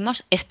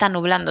 Decimos está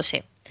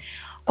nublándose.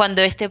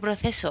 Cuando este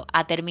proceso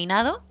ha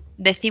terminado,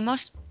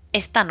 decimos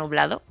está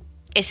nublado.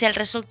 Es el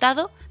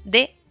resultado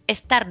de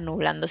estar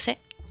nublándose.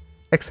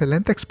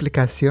 Excelente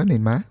explicación,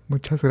 Inma.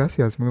 Muchas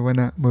gracias. Muy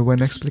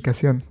buena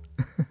explicación.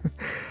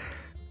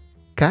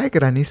 ¿Cae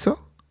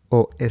granizo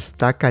o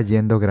está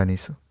cayendo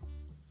granizo?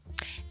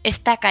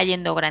 Está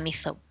cayendo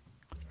granizo.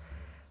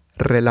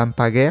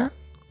 ¿Relampaguea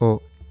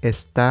o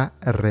está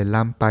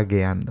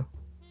relampagueando?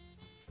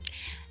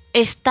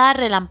 Está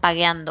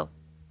relampagueando.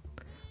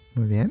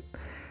 Muy bien.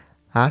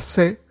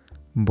 ¿Hace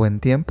buen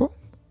tiempo?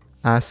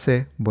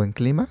 ¿Hace buen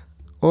clima?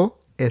 ¿O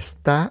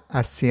está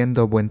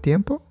haciendo buen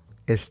tiempo?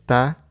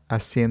 ¿Está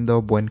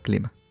haciendo buen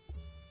clima?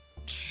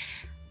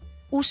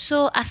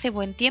 Uso hace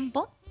buen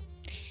tiempo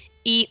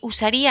y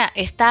usaría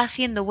está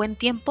haciendo buen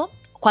tiempo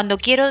cuando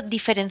quiero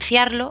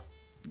diferenciarlo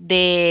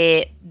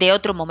de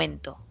otro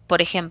momento.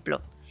 Por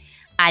ejemplo,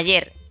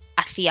 ayer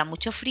hacía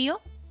mucho frío,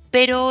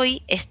 pero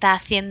hoy está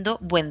haciendo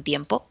buen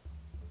tiempo.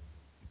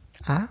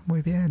 Ah,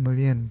 muy bien, muy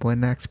bien.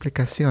 Buena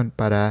explicación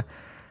para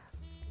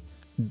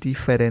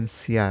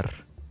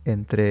diferenciar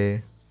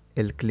entre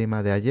el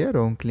clima de ayer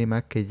o un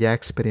clima que ya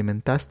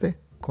experimentaste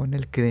con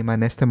el clima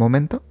en este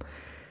momento,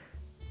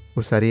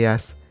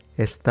 usarías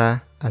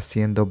está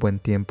haciendo buen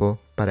tiempo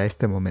para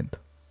este momento.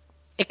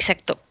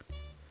 Exacto.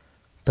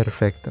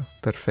 Perfecto,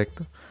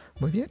 perfecto.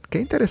 Muy bien, qué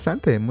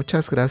interesante.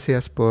 Muchas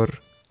gracias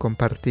por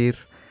compartir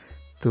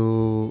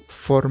tu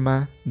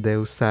forma de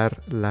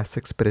usar las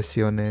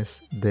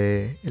expresiones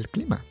del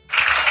clima.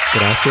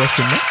 Gracias,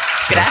 Inma.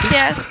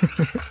 Gracias.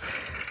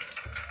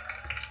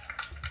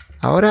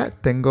 Ahora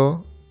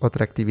tengo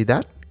otra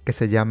actividad que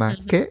se llama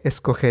Ujú. ¿Qué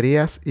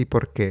escogerías y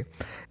por qué?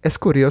 Es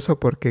curioso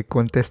porque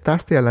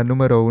contestaste a la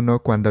número 1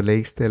 cuando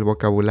leíste el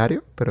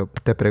vocabulario, pero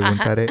te Ajá.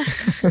 preguntaré,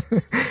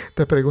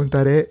 te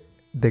preguntaré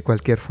de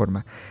cualquier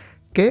forma.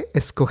 ¿Qué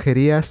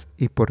escogerías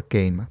y por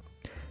qué, Inma?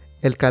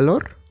 ¿El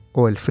calor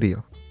o el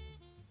frío?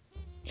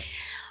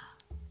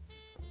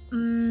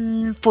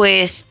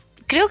 Pues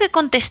creo que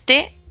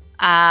contesté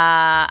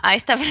a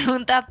esta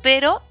pregunta,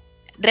 pero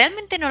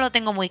realmente no lo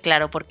tengo muy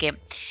claro porque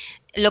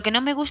lo que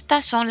no me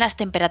gusta son las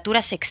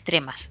temperaturas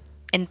extremas.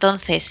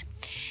 Entonces,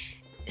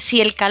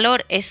 si el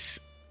calor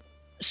es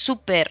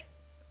súper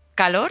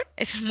calor,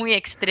 es muy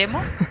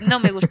extremo, no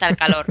me gusta el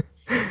calor.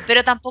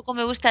 Pero tampoco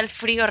me gusta el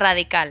frío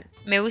radical.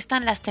 Me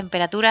gustan las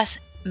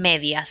temperaturas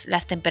medias,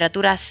 las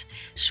temperaturas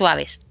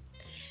suaves.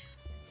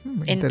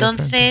 Interesante.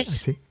 Entonces,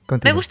 Así, me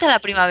continúa. gusta la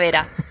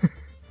primavera.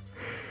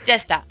 Ya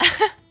está.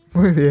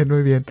 Muy bien,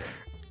 muy bien.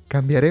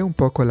 Cambiaré un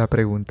poco la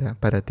pregunta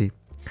para ti.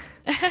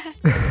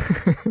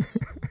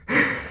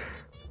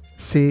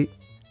 Si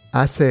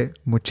hace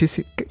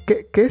muchísimo...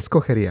 ¿Qué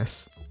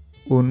escogerías?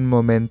 ¿Un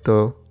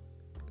momento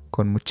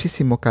con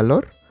muchísimo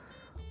calor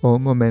o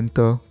un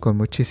momento con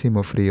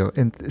muchísimo frío?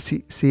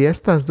 Si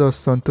estas dos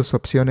son tus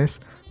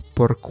opciones,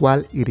 ¿por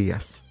cuál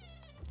irías?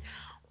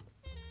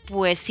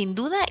 Pues sin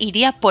duda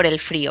iría por el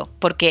frío,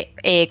 porque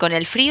con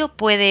el frío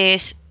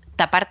puedes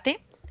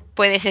taparte,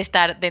 puedes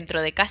estar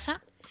dentro de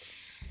casa,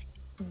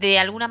 de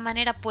alguna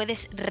manera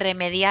puedes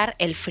remediar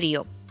el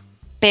frío,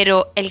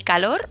 pero el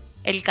calor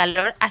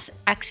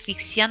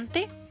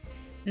asfixiante,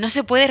 no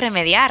se puede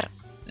remediar.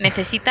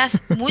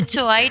 Necesitas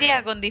mucho aire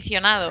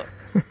acondicionado.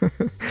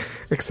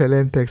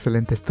 Excelente,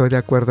 excelente. Estoy de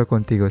acuerdo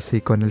contigo.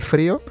 Sí, con el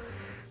frío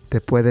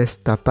te puedes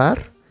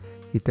tapar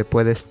y te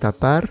puedes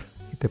tapar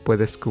y te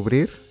puedes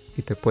cubrir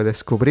y te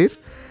puedes cubrir,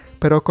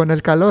 pero con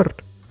el calor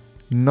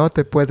no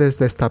te puedes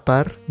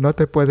destapar, no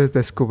te puedes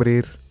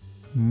descubrir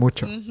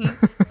mucho. Ujú.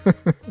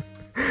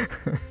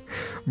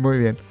 Muy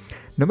bien.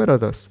 Número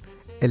 2.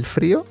 ¿El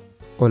frío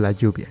o la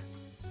lluvia?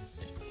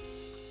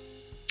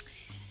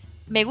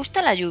 Me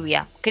gusta la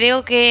lluvia.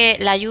 Creo que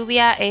la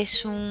lluvia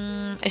es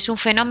un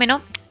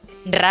fenómeno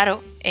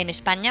raro en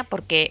España,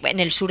 en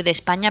el sur de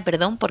España,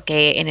 perdón,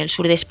 porque en el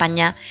sur de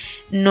España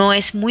no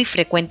es muy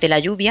frecuente la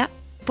lluvia.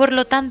 Por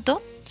lo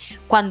tanto,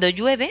 cuando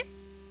llueve,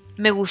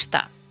 me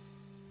gusta.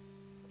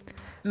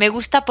 Me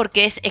gusta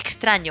porque es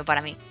extraño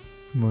para mí.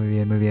 Muy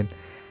bien, muy bien.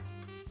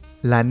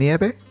 ¿La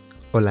nieve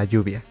o la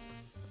lluvia?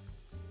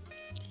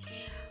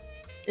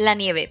 La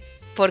nieve,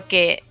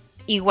 porque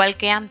igual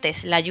que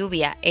antes la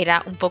lluvia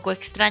era un poco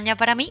extraña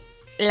para mí,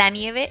 la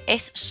nieve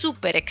es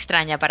súper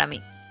extraña para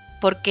mí.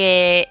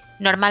 Porque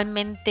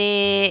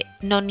normalmente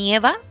no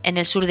nieva en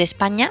el sur de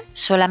España,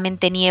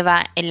 solamente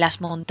nieva en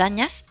las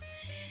montañas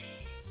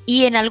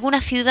y en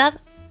alguna ciudad,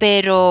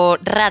 pero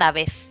rara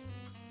vez.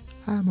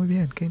 Ah, muy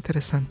bien, qué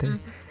interesante. Ujú.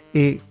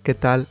 ¿Y qué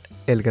tal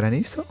el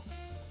granizo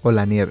o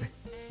la nieve?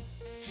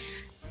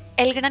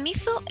 El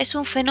granizo es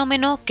un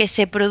fenómeno que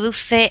se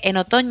produce en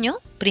otoño,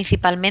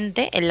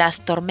 principalmente en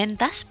las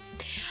tormentas,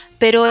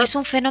 pero es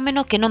un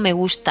fenómeno que no me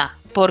gusta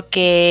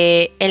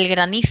porque el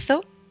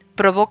granizo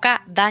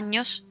provoca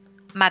daños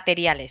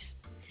materiales.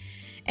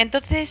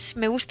 Entonces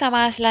me gusta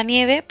más la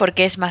nieve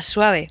porque es más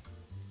suave.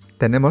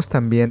 Tenemos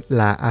también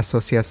la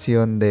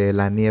asociación de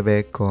la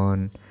nieve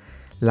con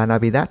la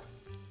Navidad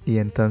y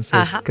entonces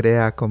Ajá,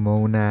 crea como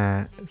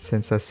una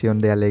sensación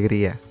de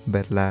alegría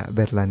ver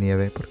la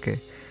nieve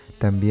porque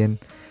también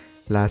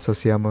la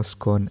asociamos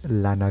con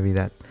la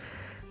Navidad.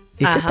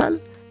 ¿Y qué ajá.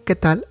 tal? ¿Qué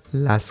tal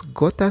las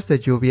gotas de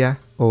lluvia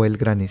o el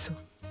granizo?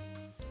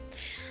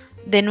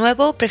 De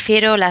nuevo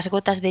prefiero las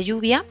gotas de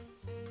lluvia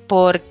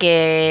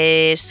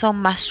porque son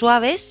más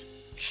suaves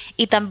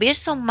y también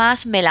son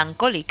más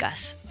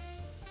melancólicas.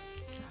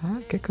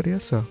 Ah, qué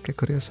curioso,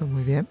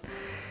 muy bien.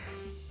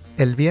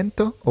 ¿El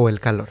viento o el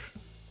calor?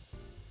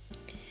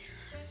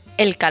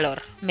 El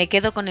calor. Me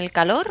quedo con el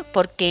calor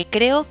porque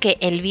creo que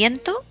el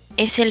viento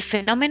es el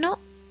fenómeno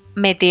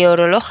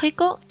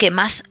meteorológico que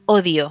más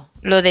odio.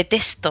 Lo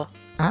detesto.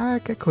 Ah,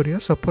 qué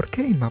curioso. ¿Por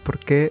qué, Inma? ¿Por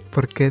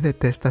qué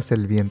detestas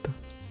el viento?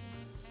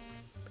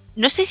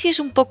 No sé si es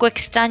un poco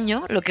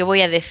extraño lo que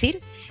voy a decir,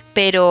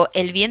 pero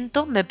el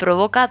viento me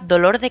provoca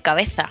dolor de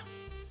cabeza.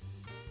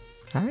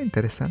 Ah,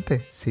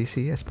 interesante. Sí,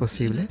 sí, es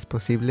posible, Ujú. es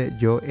posible.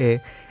 Yo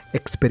he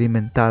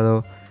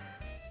experimentado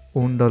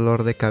un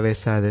dolor de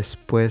cabeza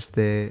después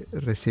de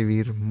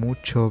recibir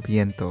mucho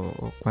viento.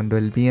 O cuando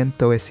el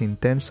viento es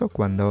intenso,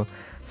 cuando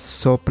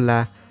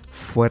sopla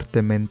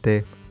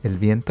fuertemente el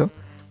viento,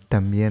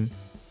 también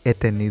he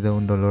tenido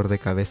un dolor de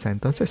cabeza,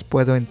 entonces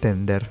puedo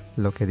entender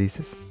lo que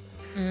dices.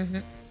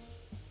 Ujú.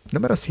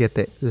 Número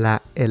 7.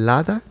 ¿La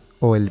helada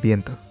o el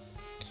viento?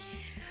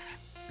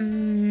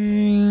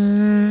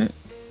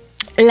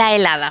 La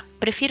helada.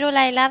 Prefiero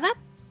la helada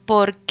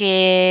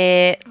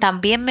porque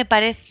también me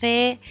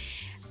parece,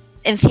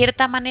 en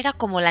cierta manera,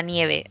 como la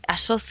nieve.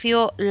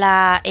 Asocio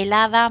la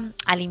helada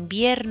al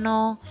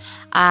invierno,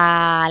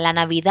 a la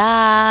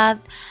Navidad,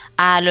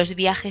 a los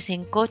viajes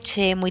en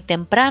coche muy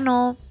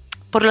temprano.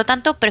 Por lo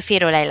tanto,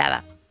 prefiero la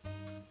helada.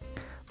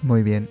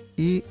 Muy bien.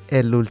 Y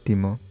el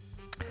último.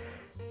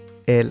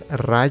 ¿El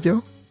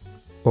rayo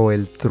o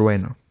el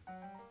trueno?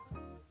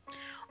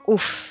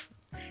 Uf,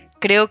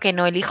 creo que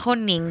no elijo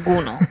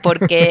ninguno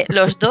porque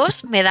los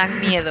dos me dan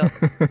miedo.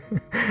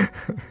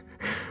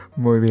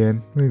 Muy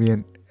bien, muy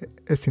bien.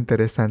 Es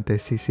interesante,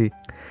 sí, sí.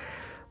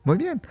 Muy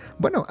bien.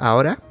 Bueno,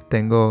 ahora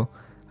tengo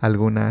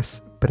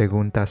algunas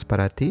preguntas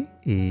para ti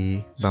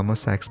y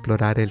vamos a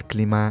explorar el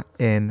clima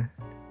en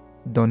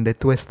donde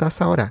tú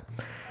estás ahora.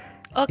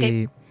 Ok,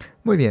 Y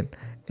muy bien.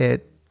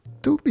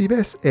 Tú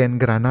vives en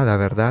Granada,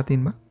 ¿verdad,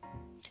 Inma?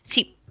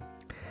 sí.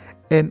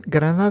 En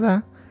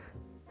Granada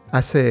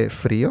hace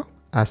frío,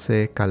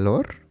 hace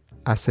calor,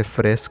 hace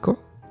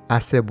fresco,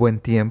 hace buen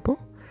tiempo,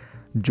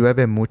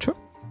 llueve mucho.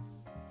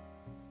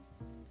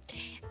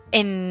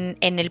 En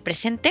el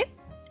presente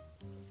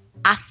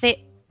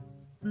hace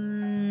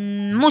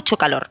mucho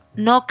calor.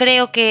 No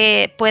creo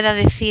que pueda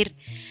decir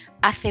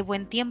hace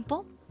buen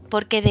tiempo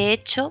porque de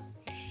hecho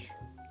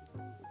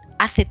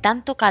hace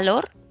tanto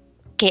calor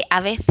que a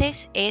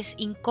veces es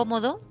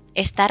incómodo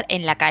estar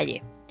en la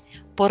calle.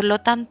 Por lo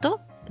tanto,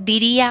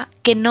 diría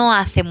que no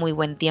hace muy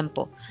buen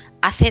tiempo.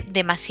 Hace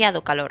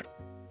demasiado calor.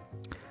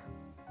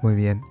 Muy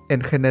bien.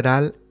 En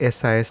general,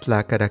 esa es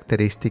la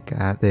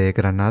característica de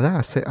Granada.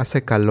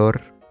 ¿Hace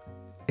calor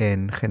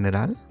en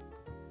general?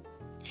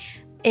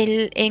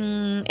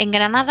 En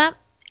Granada,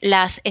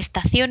 las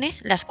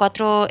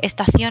 4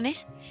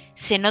 estaciones,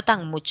 se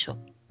notan mucho.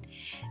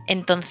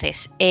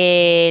 Entonces,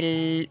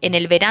 en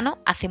el verano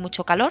hace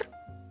mucho calor.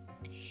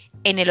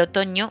 En el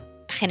otoño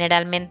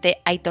generalmente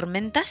hay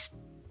tormentas.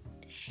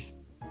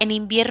 En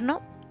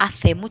invierno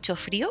hace mucho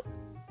frío.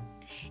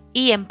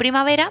 Y en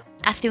primavera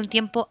hace un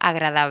tiempo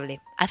agradable,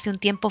 hace un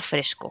tiempo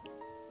fresco.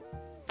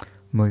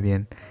 Muy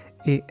bien.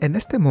 Y en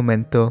este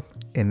momento,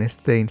 en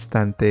este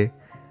instante,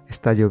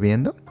 ¿está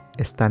lloviendo?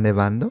 ¿Está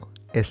nevando?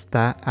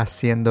 ¿Está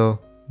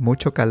haciendo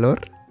mucho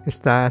calor?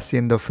 ¿Está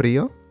haciendo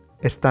frío?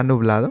 ¿Está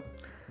nublado?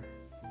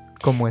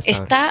 ¿Cómo es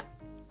ahora?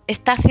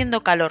 Está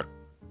haciendo calor.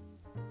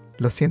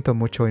 Lo siento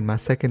mucho, Inma.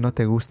 Sé que no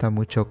te gusta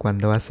mucho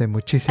cuando hace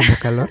muchísimo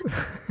calor.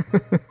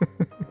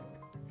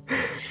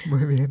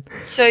 Muy bien.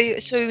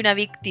 Soy una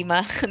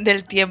víctima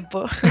del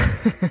tiempo.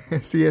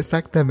 Sí,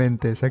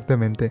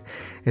 exactamente.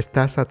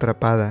 Estás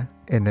atrapada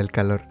en el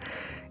calor.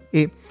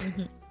 ¿Y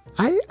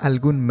hay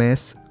algún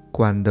mes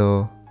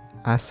cuando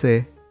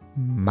hace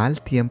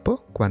mal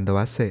tiempo, cuando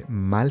hace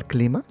mal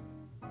clima?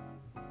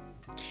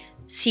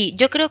 Sí,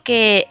 yo creo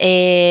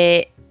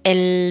que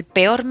el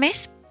peor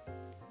mes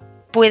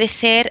puede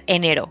ser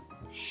enero.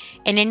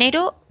 En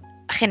enero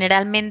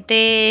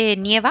generalmente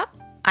nieva,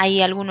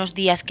 hay algunos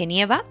días que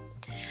nieva,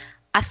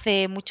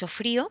 hace mucho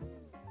frío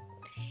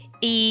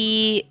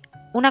y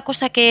una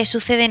cosa que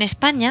sucede en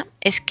España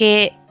es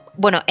que,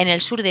 bueno, en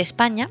el sur de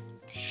España,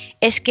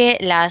 es que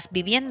las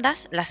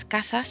viviendas, las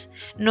casas,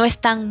 no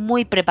están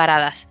muy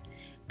preparadas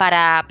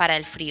para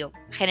el frío.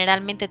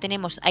 Generalmente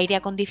tenemos aire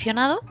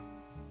acondicionado,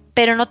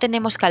 pero no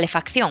tenemos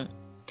calefacción.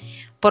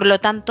 Por lo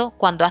tanto,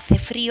 cuando hace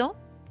frío,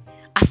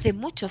 hace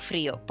mucho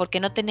frío, porque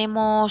no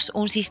tenemos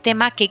un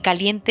sistema que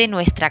caliente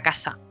nuestra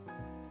casa.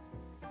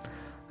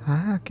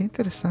 Ah, qué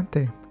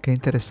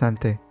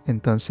interesante.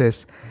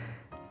 Entonces,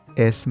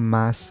 es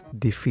más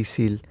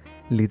difícil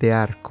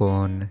lidiar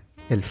con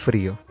el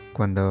frío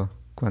cuando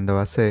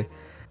hace...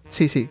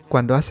 Sí,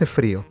 cuando hace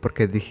frío,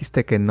 porque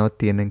dijiste que no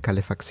tienen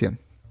calefacción.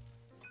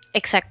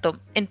 Exacto.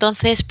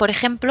 Entonces, por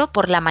ejemplo,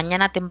 por la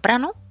mañana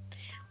temprano,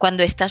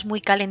 cuando estás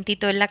muy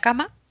calentito en la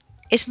cama,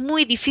 es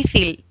muy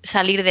difícil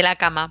salir de la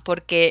cama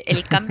porque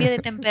el cambio de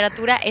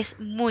temperatura es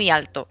muy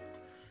alto.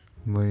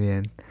 Muy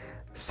bien.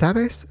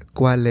 ¿Sabes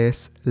cuál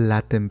es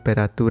la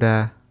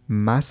temperatura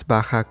más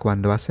baja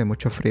cuando hace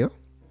mucho frío?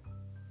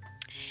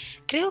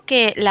 Creo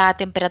que la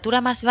temperatura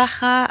más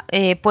baja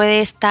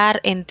puede estar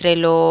entre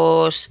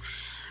los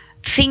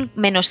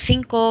menos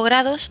 5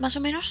 grados más o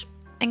menos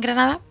en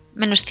Granada.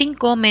 Menos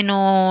 5,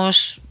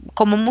 menos,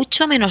 como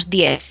mucho, menos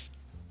 10.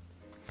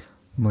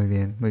 Muy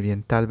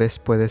bien. Tal vez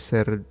puede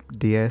ser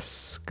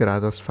 10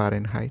 grados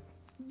Fahrenheit.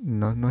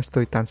 No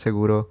estoy tan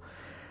seguro,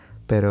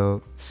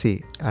 pero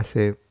sí,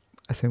 hace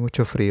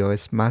mucho frío.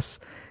 Es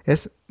más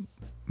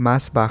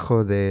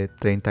bajo de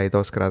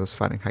 32 grados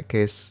Fahrenheit,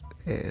 que es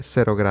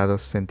 0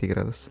 grados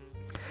centígrados.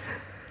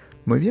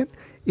 Muy bien.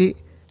 ¿Y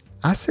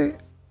hace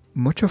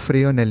mucho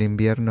frío en el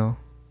invierno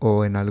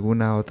o en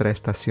alguna otra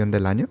estación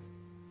del año?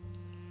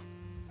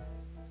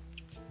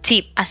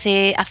 Sí,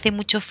 hace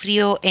mucho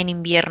frío en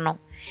invierno.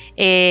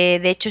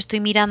 De hecho, estoy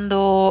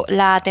mirando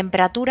la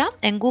temperatura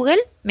en Google,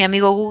 mi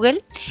amigo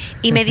Google,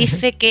 y me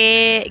dice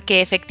que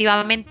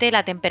efectivamente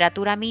la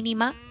temperatura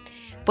mínima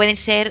pueden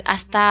ser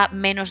hasta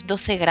menos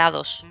 12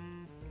 grados.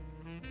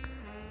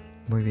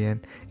 Muy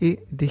bien. ¿Y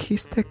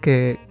dijiste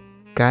que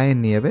cae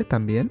nieve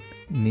también?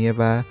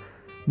 ¿Nieva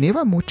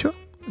mucho?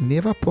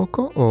 ¿Nieva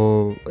poco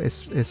o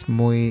es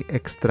muy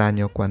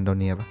extraño cuando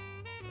nieva?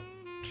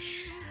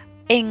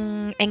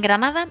 En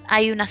Granada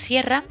hay una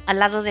sierra, al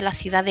lado de la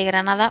ciudad de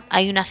Granada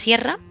hay una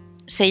sierra,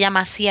 se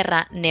llama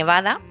Sierra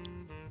Nevada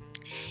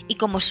y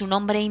como su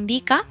nombre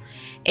indica,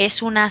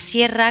 es una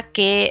sierra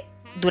que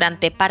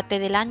durante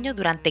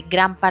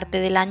gran parte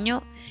del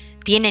año,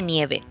 tiene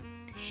nieve.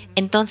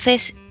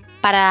 Entonces,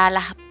 para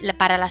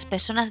las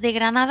personas de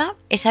Granada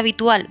es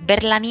habitual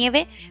ver la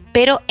nieve,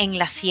 pero en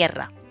la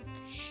sierra.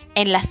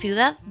 En la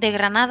ciudad de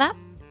Granada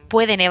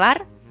puede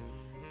nevar,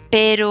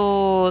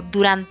 pero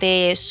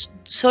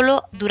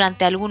solo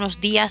durante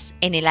algunos días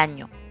en el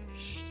año.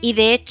 Y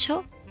de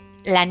hecho,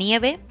 la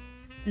nieve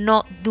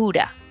no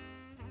dura,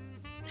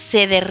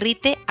 se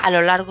derrite a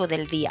lo largo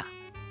del día.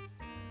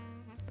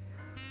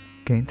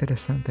 Qué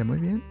interesante, muy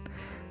bien.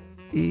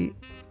 ¿Y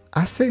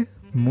hace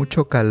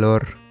mucho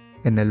calor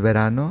en el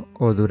verano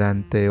o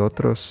durante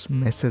otros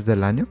meses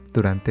del año,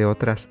 durante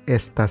otras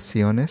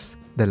estaciones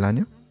del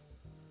año?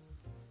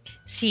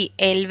 Sí,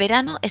 el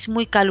verano es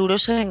muy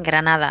caluroso en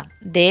Granada.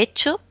 De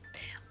hecho,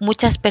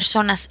 muchas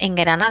personas en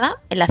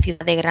Granada, en la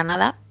ciudad de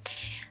Granada,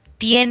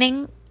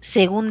 tienen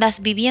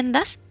segundas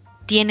viviendas,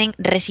 tienen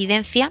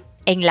residencia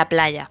en la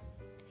playa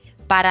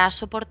para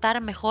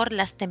soportar mejor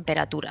las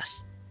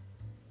temperaturas.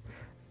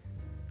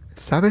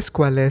 ¿Sabes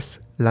cuál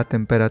es la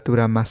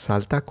temperatura más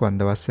alta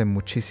cuando hace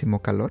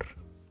muchísimo calor?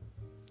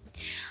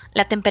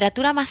 La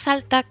temperatura más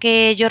alta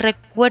que yo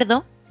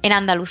recuerdo en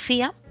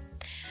Andalucía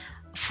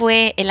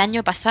fue el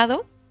año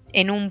pasado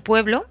en un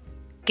pueblo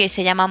que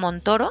se llama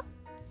Montoro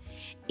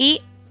y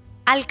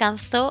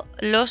alcanzó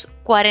los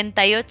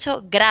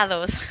 48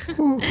 grados.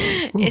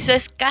 Eso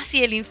es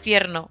casi el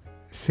infierno.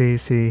 Sí,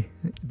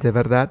 de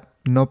verdad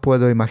no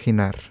puedo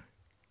imaginar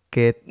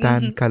qué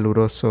tan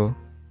caluroso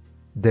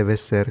debe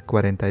ser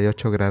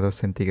 48 grados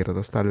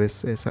centígrados. Tal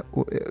vez es,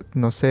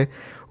 no sé,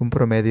 un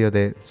promedio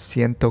de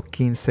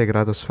 115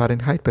 grados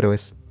Fahrenheit, pero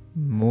es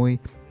muy,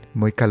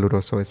 muy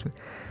caluroso. Es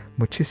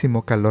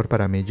muchísimo calor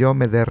para mí. Yo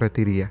me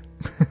derretiría.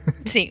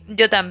 Sí,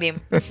 yo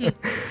también.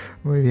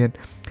 Muy bien.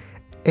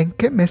 ¿En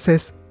qué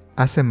meses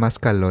hace más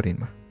calor,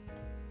 Inma?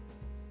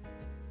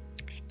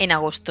 En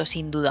agosto,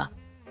 sin duda.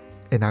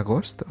 ¿En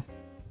agosto?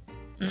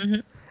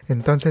 Uh-huh.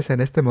 Entonces,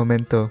 en este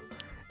momento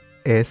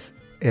es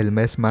el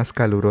mes más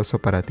caluroso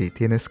para ti.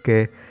 Tienes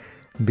que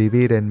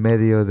vivir en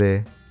medio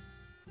de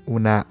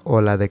una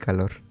ola de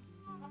calor.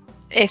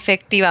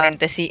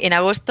 Efectivamente, sí. En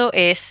agosto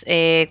es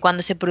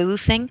cuando se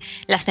producen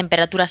las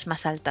temperaturas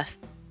más altas.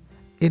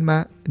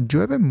 Inma,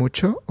 ¿llueve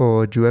mucho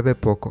o llueve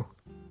poco?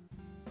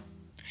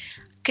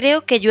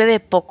 Creo que llueve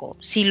poco.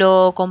 Si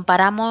lo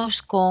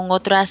comparamos con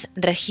otras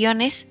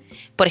regiones,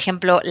 por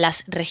ejemplo,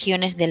 las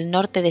regiones del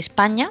norte de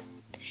España,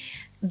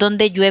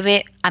 donde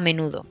llueve a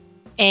menudo.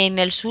 En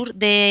el sur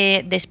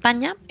de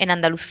España, en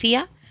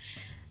Andalucía,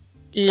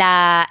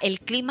 el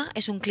clima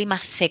es un clima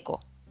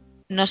seco.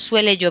 No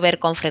suele llover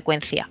con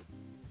frecuencia.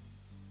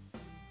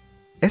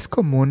 ¿Es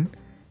común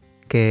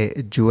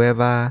que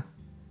llueva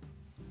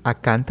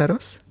a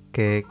cántaros,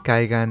 que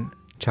caigan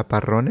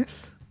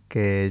chaparrones,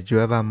 que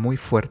llueva muy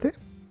fuerte?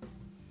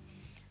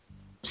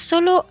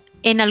 Solo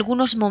en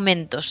algunos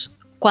momentos.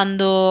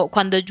 Cuando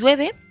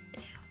llueve,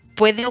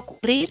 puede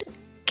ocurrir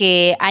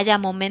que haya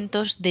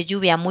momentos de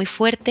lluvia muy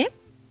fuerte,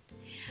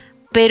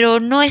 pero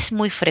no es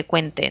muy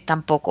frecuente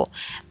tampoco.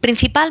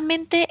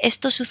 Principalmente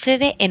esto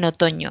sucede en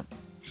otoño.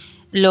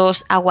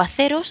 Los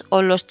aguaceros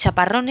o los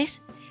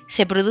chaparrones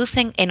se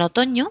producen en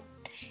otoño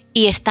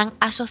y están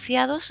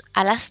asociados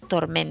a las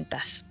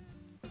tormentas.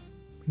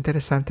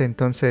 Interesante,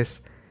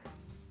 entonces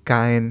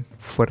caen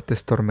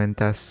fuertes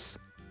tormentas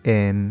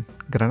en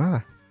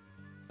Granada.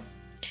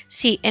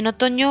 Sí, en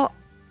otoño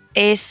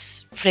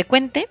es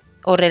frecuente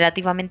o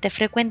relativamente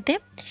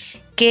frecuente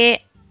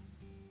que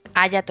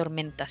haya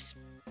tormentas.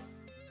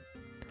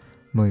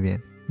 Muy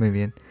bien, muy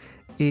bien.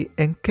 ¿Y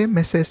en qué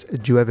meses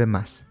llueve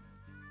más?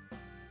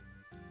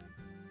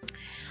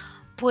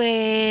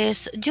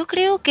 Pues yo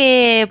creo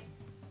que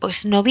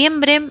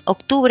noviembre,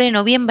 octubre,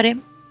 noviembre,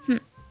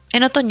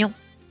 en otoño.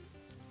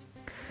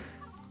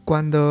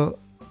 Cuando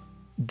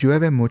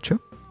llueve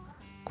mucho,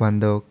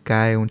 cuando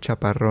cae un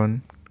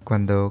chaparrón,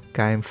 cuando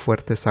caen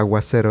fuertes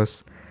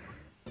aguaceros,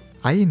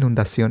 ¿hay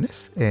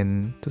inundaciones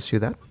en tu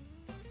ciudad?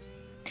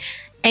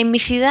 En mi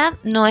ciudad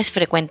no es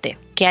frecuente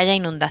que haya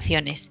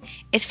inundaciones.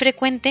 Es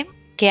frecuente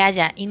que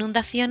haya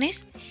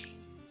inundaciones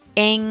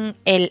en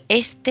el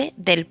este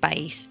del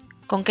país,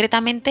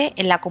 concretamente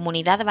en la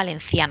Comunidad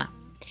Valenciana.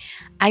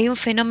 Hay un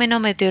fenómeno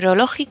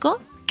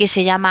meteorológico que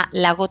se llama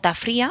la gota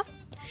fría,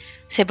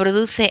 se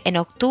produce en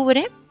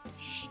octubre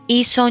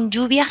y son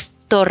lluvias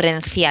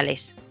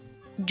torrenciales,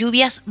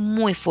 lluvias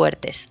muy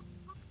fuertes.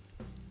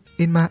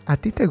 Inma, ¿a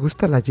ti te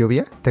gusta la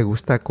lluvia? ¿Te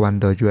gusta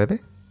cuando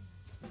llueve?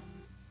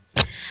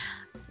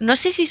 No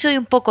sé si soy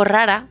un poco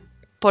rara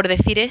por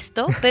decir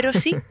esto, pero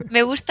sí,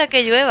 me gusta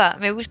que llueva,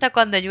 me gusta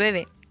cuando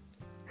llueve.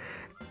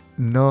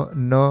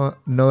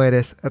 No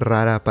eres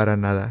rara para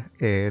nada.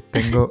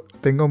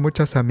 Tengo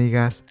muchas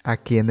amigas a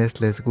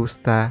quienes les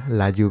gusta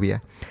la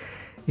lluvia.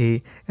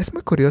 Y es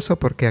muy curioso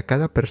porque a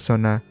cada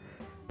persona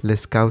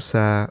les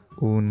causa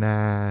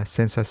una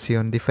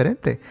sensación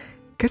diferente.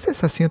 ¿Qué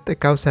sensación te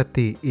causa a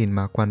ti,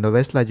 Inma? Cuando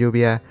ves la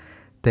lluvia,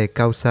 ¿te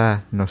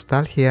causa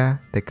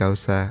nostalgia? ¿Te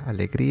causa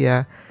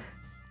alegría?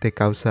 ¿Te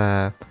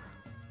causa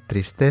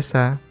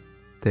tristeza?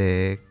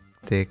 ¿Te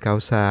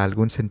causa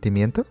algún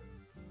sentimiento?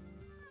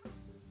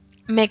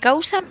 Me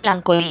causa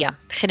melancolía.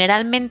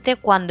 Generalmente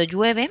cuando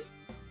llueve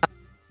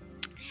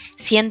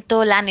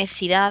siento la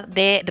necesidad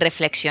de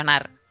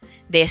reflexionar,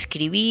 de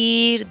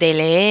escribir, de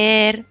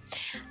leer.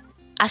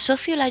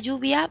 Asocio la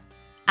lluvia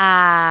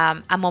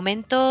a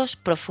momentos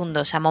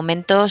profundos, a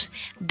momentos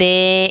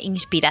de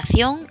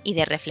inspiración y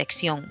de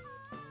reflexión.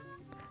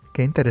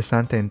 Qué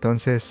interesante.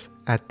 Entonces,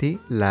 a ti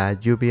la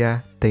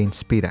lluvia te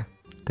inspira,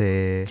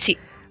 te Sí,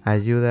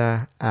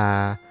 ayuda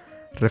a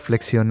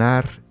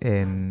reflexionar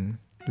en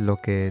lo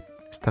que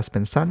estás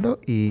pensando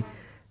y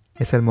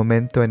es el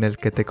momento en el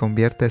que te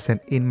conviertes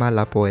en Inma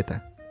la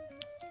poeta.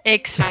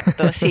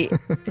 exacto, sí.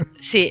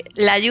 Sí,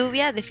 la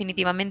lluvia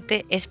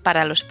definitivamente es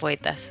para los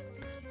poetas.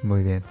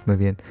 Muy bien, muy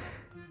bien.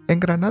 En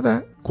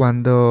Granada,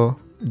 cuando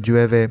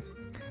llueve,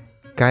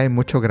 ¿cae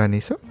mucho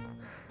granizo?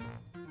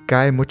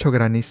 ¿Cae mucho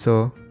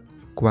granizo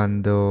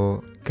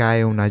cuando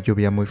cae una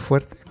lluvia muy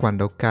fuerte?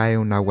 ¿Cuando cae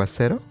un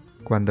aguacero?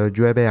 ¿Cuando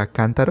llueve a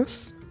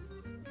cántaros?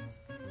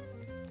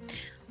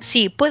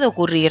 Sí, puede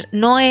ocurrir.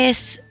 No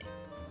es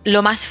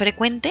lo más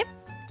frecuente,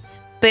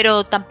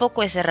 pero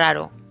tampoco es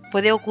raro.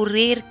 Puede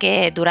ocurrir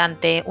que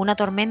durante una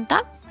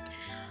tormenta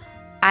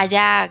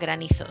haya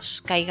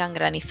granizos, caigan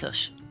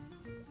granizos.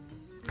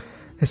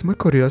 Es muy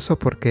curioso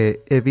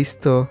porque he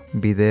visto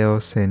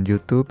videos en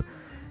YouTube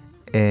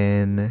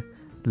en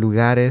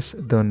lugares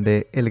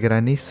donde el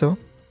granizo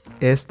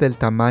es del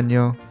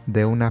tamaño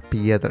de una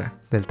piedra,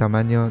 del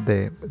tamaño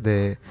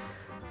de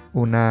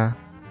una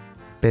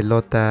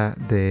pelota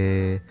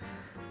de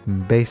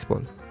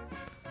béisbol.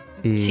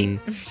 Y Sí.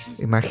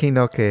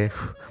 imagino que,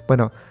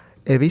 bueno,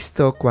 he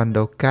visto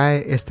cuando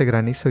cae este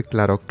granizo y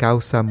claro,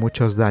 causa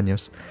muchos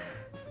daños.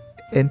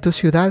 ¿En tu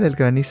ciudad el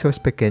granizo es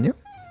pequeño?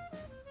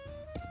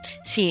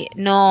 Sí,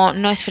 no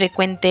es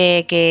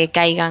frecuente que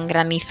caigan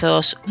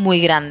granizos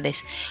muy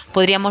grandes.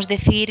 Podríamos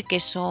decir que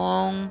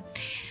son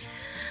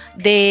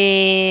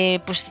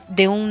de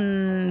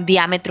un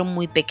diámetro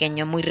muy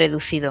pequeño, muy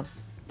reducido.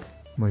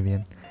 Muy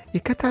bien. ¿Y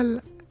qué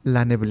tal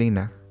la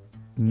neblina?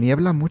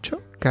 ¿Niebla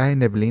mucho? ¿Cae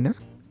neblina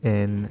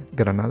en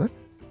Granada?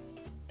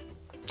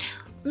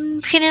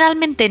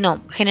 Generalmente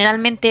no.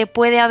 Generalmente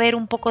puede haber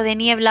un poco de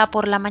niebla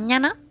por la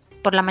mañana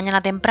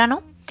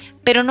temprano,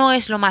 pero no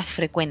es lo más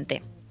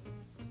frecuente.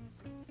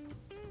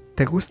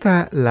 ¿Te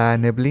gusta la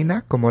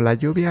neblina como la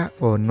lluvia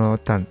o no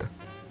tanto?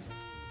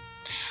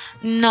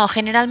 No,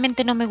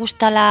 generalmente no me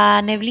gusta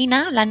la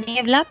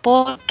niebla,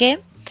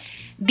 porque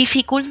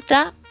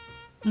dificulta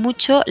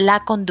mucho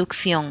la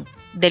conducción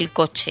del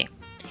coche.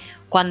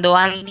 Cuando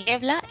hay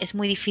niebla es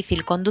muy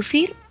difícil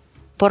conducir,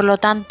 por lo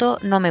tanto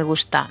no me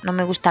gusta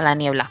la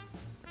niebla.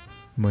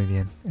 Muy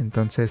bien.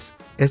 Entonces,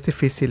 es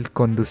difícil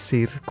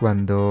conducir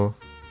cuando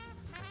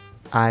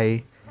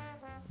hay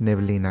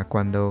neblina,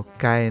 cuando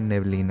cae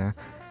neblina.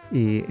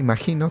 Y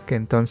imagino que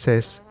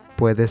entonces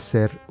puede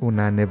ser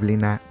una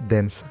neblina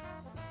densa.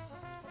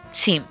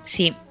 Sí,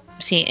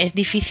 es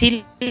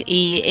difícil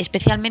y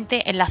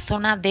especialmente en la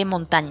zona de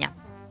montaña.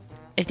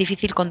 Es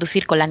difícil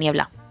conducir con la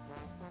niebla.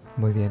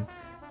 Muy bien.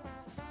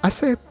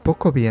 ¿Hace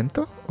poco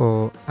viento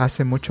o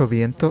hace mucho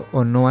viento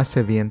o no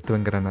hace viento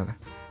en Granada?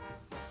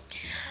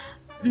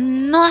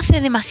 No hace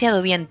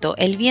demasiado viento.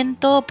 El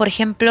viento, por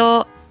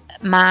ejemplo,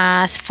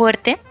 más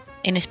fuerte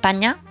en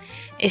España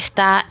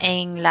está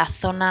en la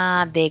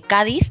zona de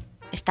Cádiz,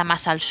 está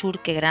más al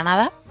sur que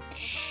Granada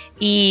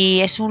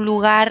y es un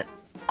lugar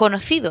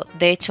conocido,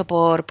 de hecho,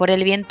 por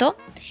el viento,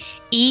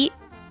 y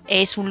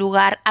es un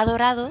lugar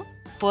adorado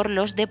por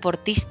los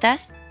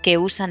deportistas que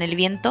usan el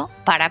viento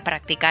para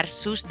practicar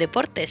sus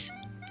deportes.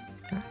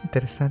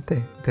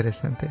 Interesante,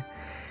 interesante.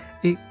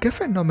 ¿Y qué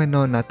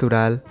fenómeno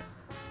natural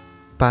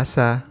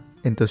pasa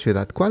en tu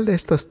ciudad? ¿Cuál de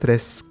estos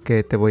tres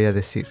que te voy a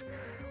decir?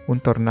 ¿Un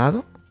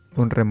tornado,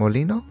 un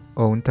remolino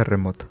o un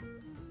terremoto?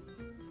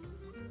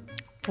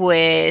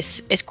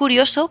 Pues es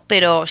curioso,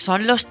 pero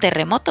son los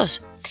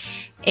terremotos.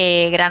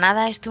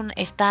 Granada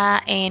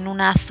está en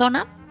una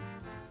zona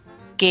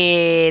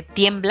que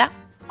tiembla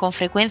con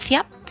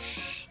frecuencia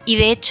y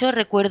de hecho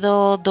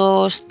recuerdo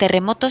 2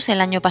 terremotos el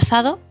año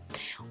pasado.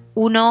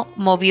 Uno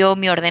movió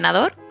mi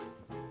ordenador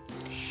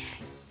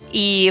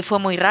y fue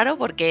muy raro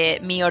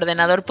porque mi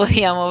ordenador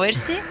podía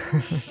moverse.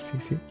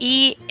 Sí.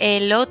 Y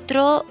el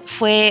otro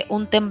fue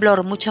un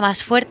temblor mucho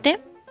más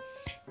fuerte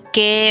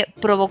que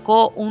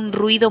provocó un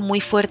ruido muy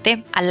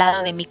fuerte al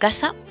lado de mi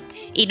casa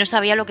y no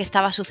sabía lo que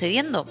estaba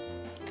sucediendo.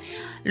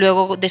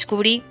 Luego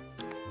descubrí,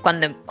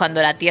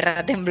 cuando la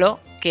tierra tembló,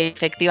 que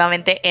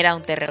efectivamente era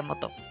un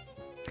terremoto.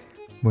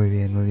 Muy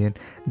bien, muy bien.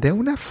 De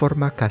una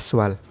forma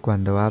casual,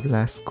 cuando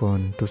hablas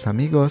con tus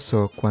amigos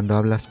o cuando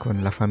hablas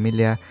con la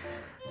familia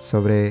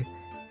sobre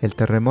el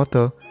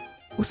terremoto,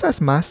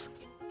 ¿usas más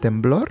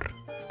temblor,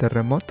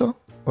 terremoto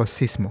o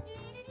sismo?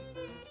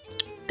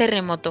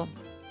 Terremoto.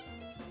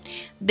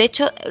 De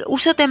hecho,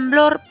 uso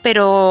temblor,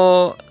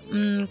 pero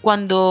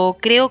cuando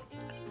creo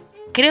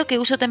que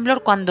uso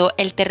temblor cuando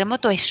el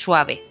terremoto es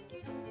suave.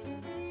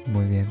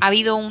 Muy bien. Ha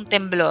habido un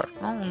temblor,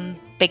 ¿no? Un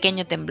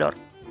pequeño temblor.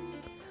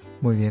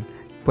 Muy bien.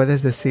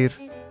 ¿Puedes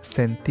decir,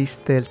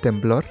 sentiste el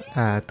temblor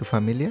a tu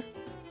familia?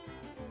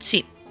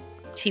 Sí,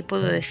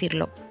 puedo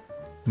decirlo.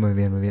 Muy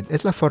bien, muy bien.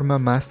 Es la forma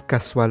más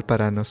casual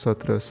para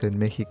nosotros en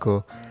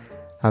México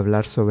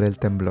hablar sobre el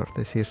temblor.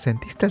 Decir,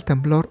 ¿sentiste el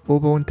temblor?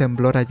 Hubo un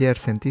temblor ayer.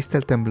 ¿Sentiste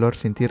el temblor?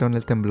 ¿Sintieron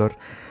el temblor?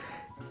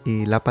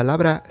 Y la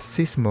palabra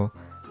sismo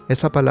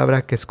es la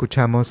palabra que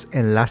escuchamos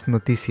en las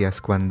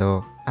noticias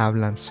cuando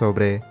hablan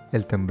sobre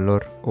el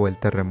temblor o el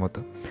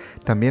terremoto.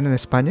 ¿También en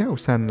España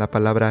usan la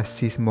palabra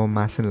sismo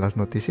más en las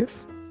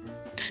noticias?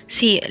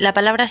 Sí, la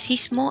palabra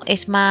sismo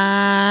es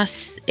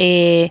más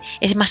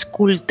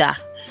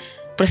culta.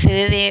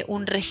 Procede de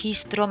un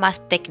registro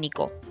más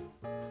técnico.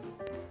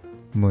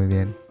 Muy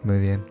bien, muy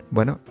bien.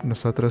 Bueno,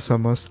 nosotros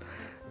somos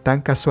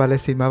tan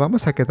casuales, Inma,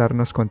 vamos a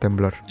quedarnos con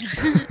temblor.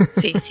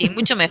 Sí,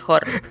 mucho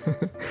mejor.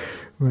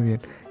 Muy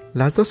bien.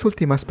 Las dos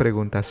últimas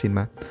preguntas,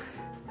 Inma.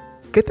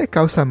 ¿Qué te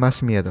causa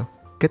más miedo?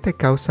 ¿Qué te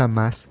causa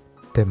más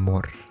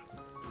temor?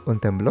 ¿Un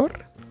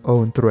temblor o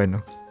un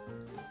trueno?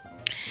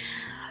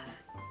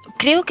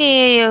 Creo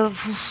que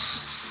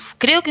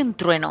un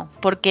trueno,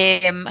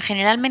 porque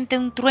generalmente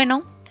un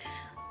trueno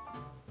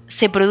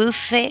se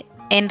produce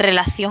en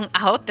relación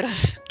a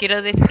otros.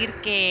 Quiero decir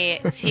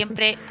que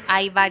siempre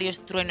hay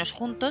varios truenos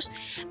juntos,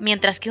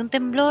 mientras que un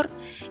temblor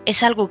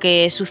es algo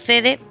que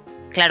sucede,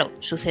 claro,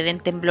 suceden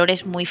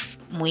temblores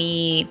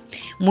muy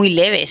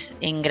leves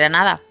en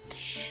Granada.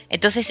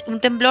 Entonces, un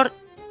temblor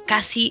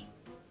casi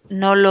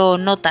no lo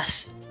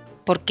notas,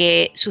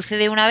 porque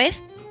sucede una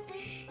vez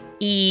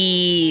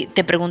y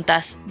te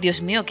preguntas,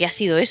 Dios mío, ¿qué ha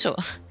sido eso?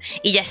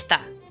 Y ya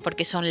está,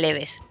 porque son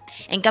leves.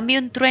 En cambio,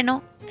 un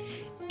trueno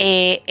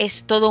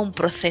es todo un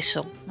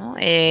proceso, ¿no?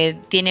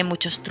 Tiene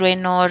muchos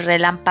truenos,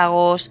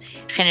 relámpagos,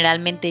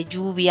 generalmente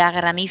lluvia,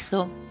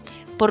 granizo.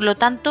 Por lo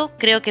tanto,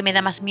 creo que me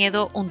da más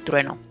miedo un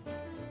trueno.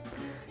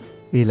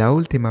 Y la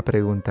última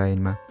pregunta,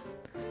 Inma.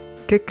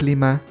 ¿Qué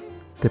clima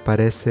te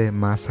parece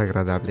más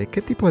agradable?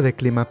 ¿Qué tipo de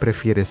clima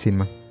prefieres,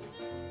 Inma?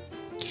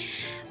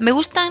 Me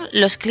gustan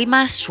los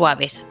climas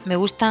suaves. Me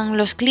gustan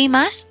los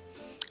climas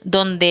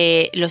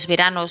donde los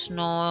veranos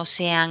no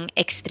sean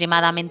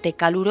extremadamente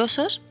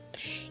calurosos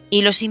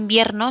y los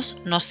inviernos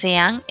no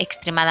sean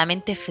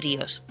extremadamente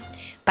fríos.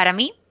 Para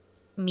mí,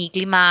 mi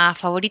clima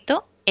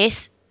favorito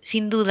es,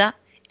 sin duda,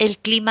 el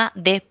clima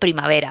de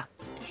primavera.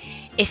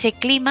 Ese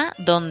clima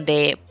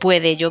donde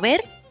puede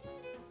llover,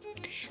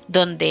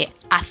 donde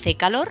hace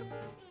calor,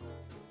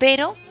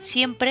 pero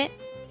siempre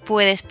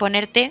puedes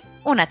ponerte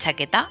una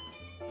chaqueta.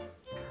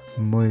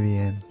 Muy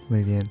bien,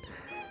 muy bien.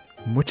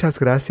 Muchas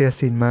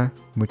gracias, Inma.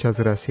 Muchas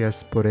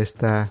gracias por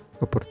esta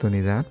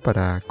oportunidad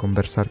para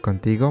conversar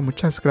contigo.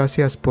 Muchas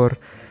gracias por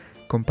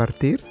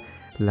compartir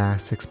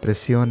las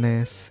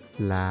expresiones,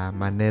 la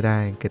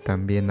manera en que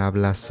también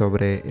hablas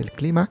sobre el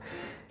clima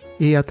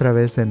y a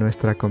través de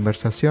nuestra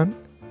conversación,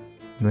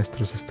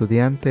 nuestros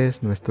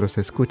estudiantes, nuestros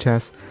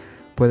escuchas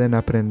pueden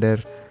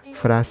aprender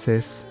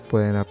frases,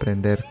 pueden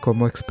aprender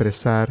cómo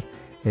expresar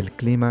el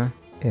clima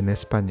en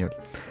español.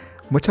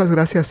 Muchas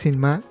gracias,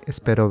 Inma.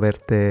 Espero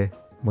verte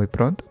muy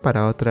pronto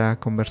para otra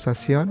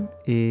conversación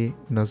y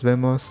nos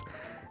vemos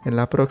en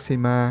la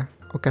próxima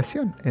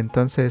ocasión.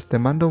 Entonces te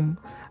mando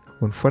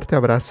un fuerte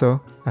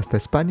abrazo hasta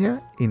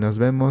España y nos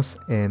vemos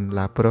en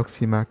la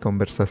próxima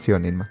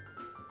conversación, Inma.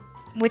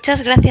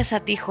 Muchas gracias a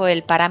ti,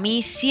 Joel. Para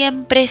mí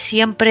siempre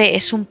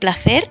es un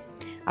placer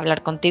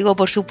hablar contigo,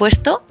 por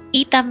supuesto,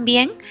 y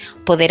también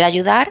poder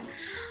ayudar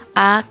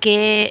a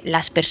que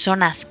las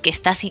personas que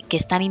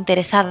están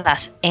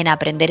interesadas en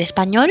aprender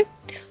español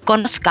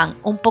conozcan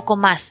un poco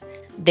más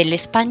del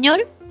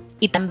español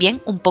y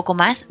también un poco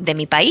más de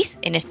mi país,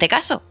 en este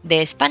caso,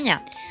 de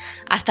España.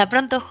 Hasta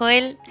pronto,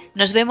 Joel.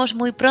 Nos vemos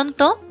muy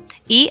pronto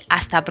y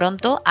hasta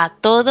pronto a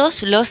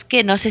todos los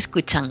que nos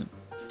escuchan.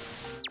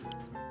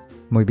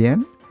 Muy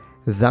bien.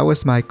 That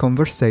was my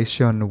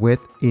conversation with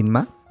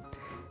Inma.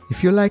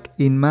 If you like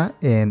Inma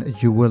and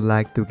you would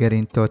like to get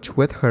in touch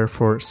with her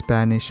for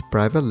Spanish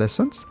private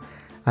lessons,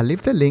 I'll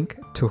leave the link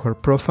to her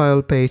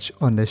profile page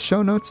on the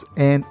show notes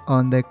and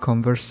on the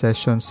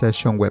conversation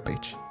session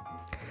webpage.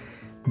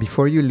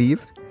 Before you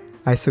leave,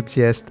 I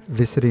suggest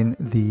visiting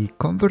the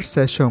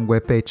conversation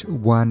webpage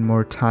one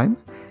more time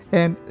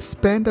and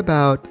spend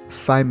about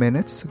 5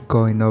 minutes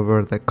going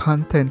over the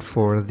content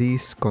for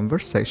this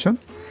conversation.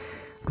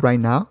 Right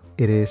now,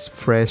 it is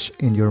fresh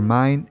in your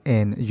mind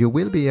and you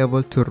will be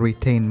able to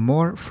retain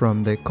more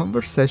from the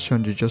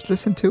conversation you just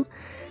listened to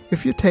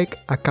if you take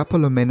a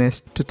couple of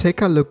minutes to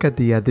take a look at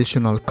the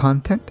additional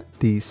content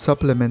the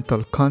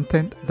supplemental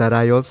content that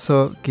I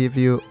also give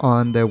you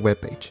on the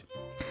webpage.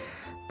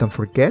 Don't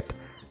forget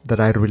that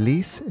I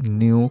release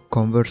new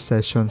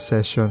conversation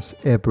sessions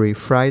every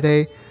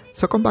Friday,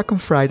 so come back on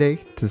Friday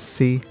to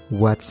see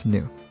what's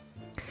new.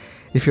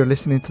 If you're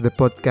listening to the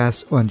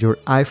podcast on your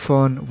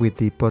iPhone with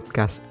the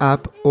podcast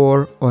app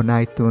or on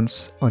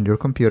iTunes on your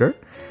computer,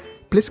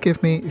 please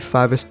give me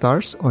 5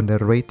 stars on the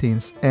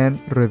ratings and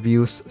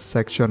reviews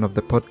section of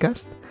the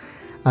podcast.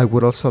 I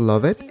would also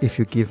love it if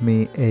you give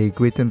me a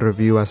written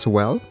review as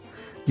well.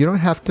 You don't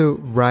have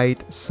to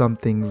write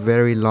something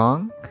very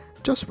long.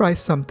 Just write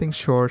something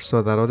short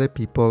so that other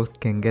people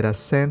can get a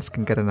sense,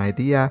 can get an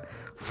idea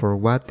for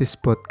what this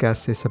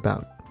podcast is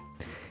about.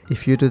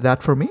 If you do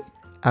that for me,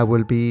 I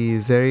will be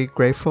very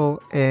grateful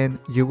and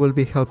you will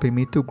be helping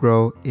me to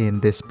grow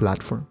in this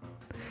platform.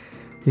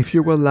 If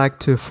you would like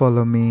to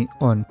follow me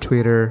on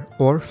Twitter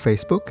or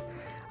Facebook,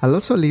 I'll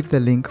also leave the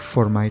link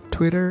for my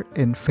Twitter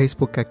and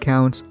Facebook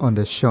accounts on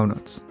the show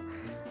notes.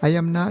 I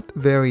am not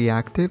very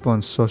active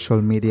on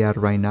social media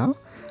right now,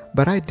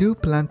 but I do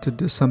plan to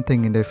do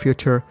something in the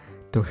future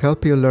to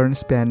help you learn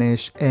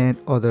Spanish and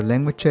other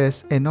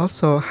languages and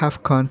also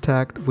have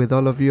contact with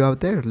all of you out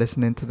there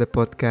listening to the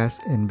podcast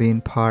and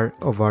being part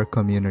of our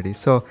community.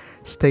 So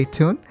stay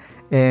tuned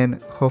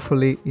and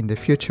hopefully in the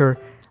future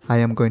I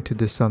am going to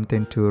do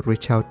something to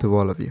reach out to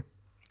all of you.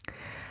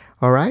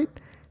 All right.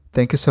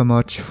 Thank you so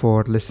much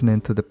for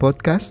listening to the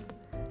podcast.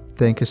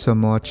 Thank you so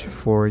much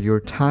for your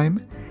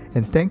time.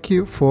 And thank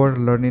you for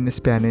learning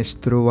Spanish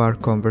through our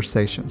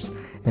conversations.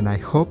 And I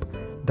hope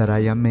that I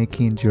am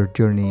making your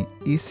journey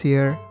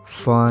easier,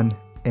 fun,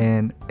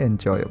 and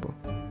enjoyable.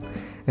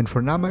 And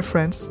for now, my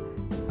friends,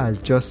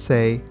 I'll just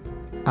say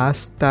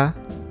hasta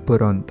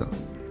pronto.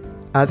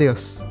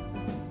 Adiós.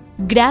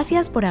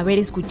 Gracias por haber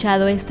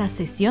escuchado esta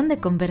sesión de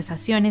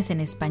conversaciones en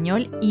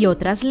español y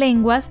otras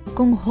lenguas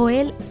con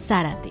Joel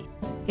Zárate.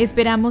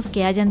 Esperamos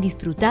que hayan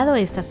disfrutado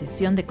esta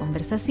sesión de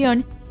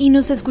conversación y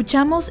nos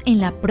escuchamos en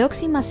la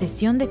próxima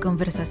sesión de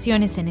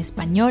conversaciones en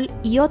español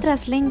y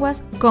otras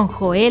lenguas con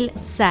Joel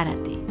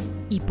Zárate.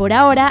 Y por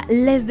ahora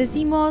les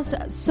decimos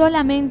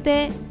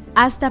solamente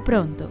hasta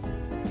pronto.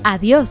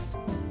 Adiós.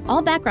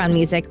 All background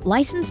music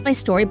licensed by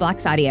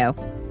Storyblocks Audio.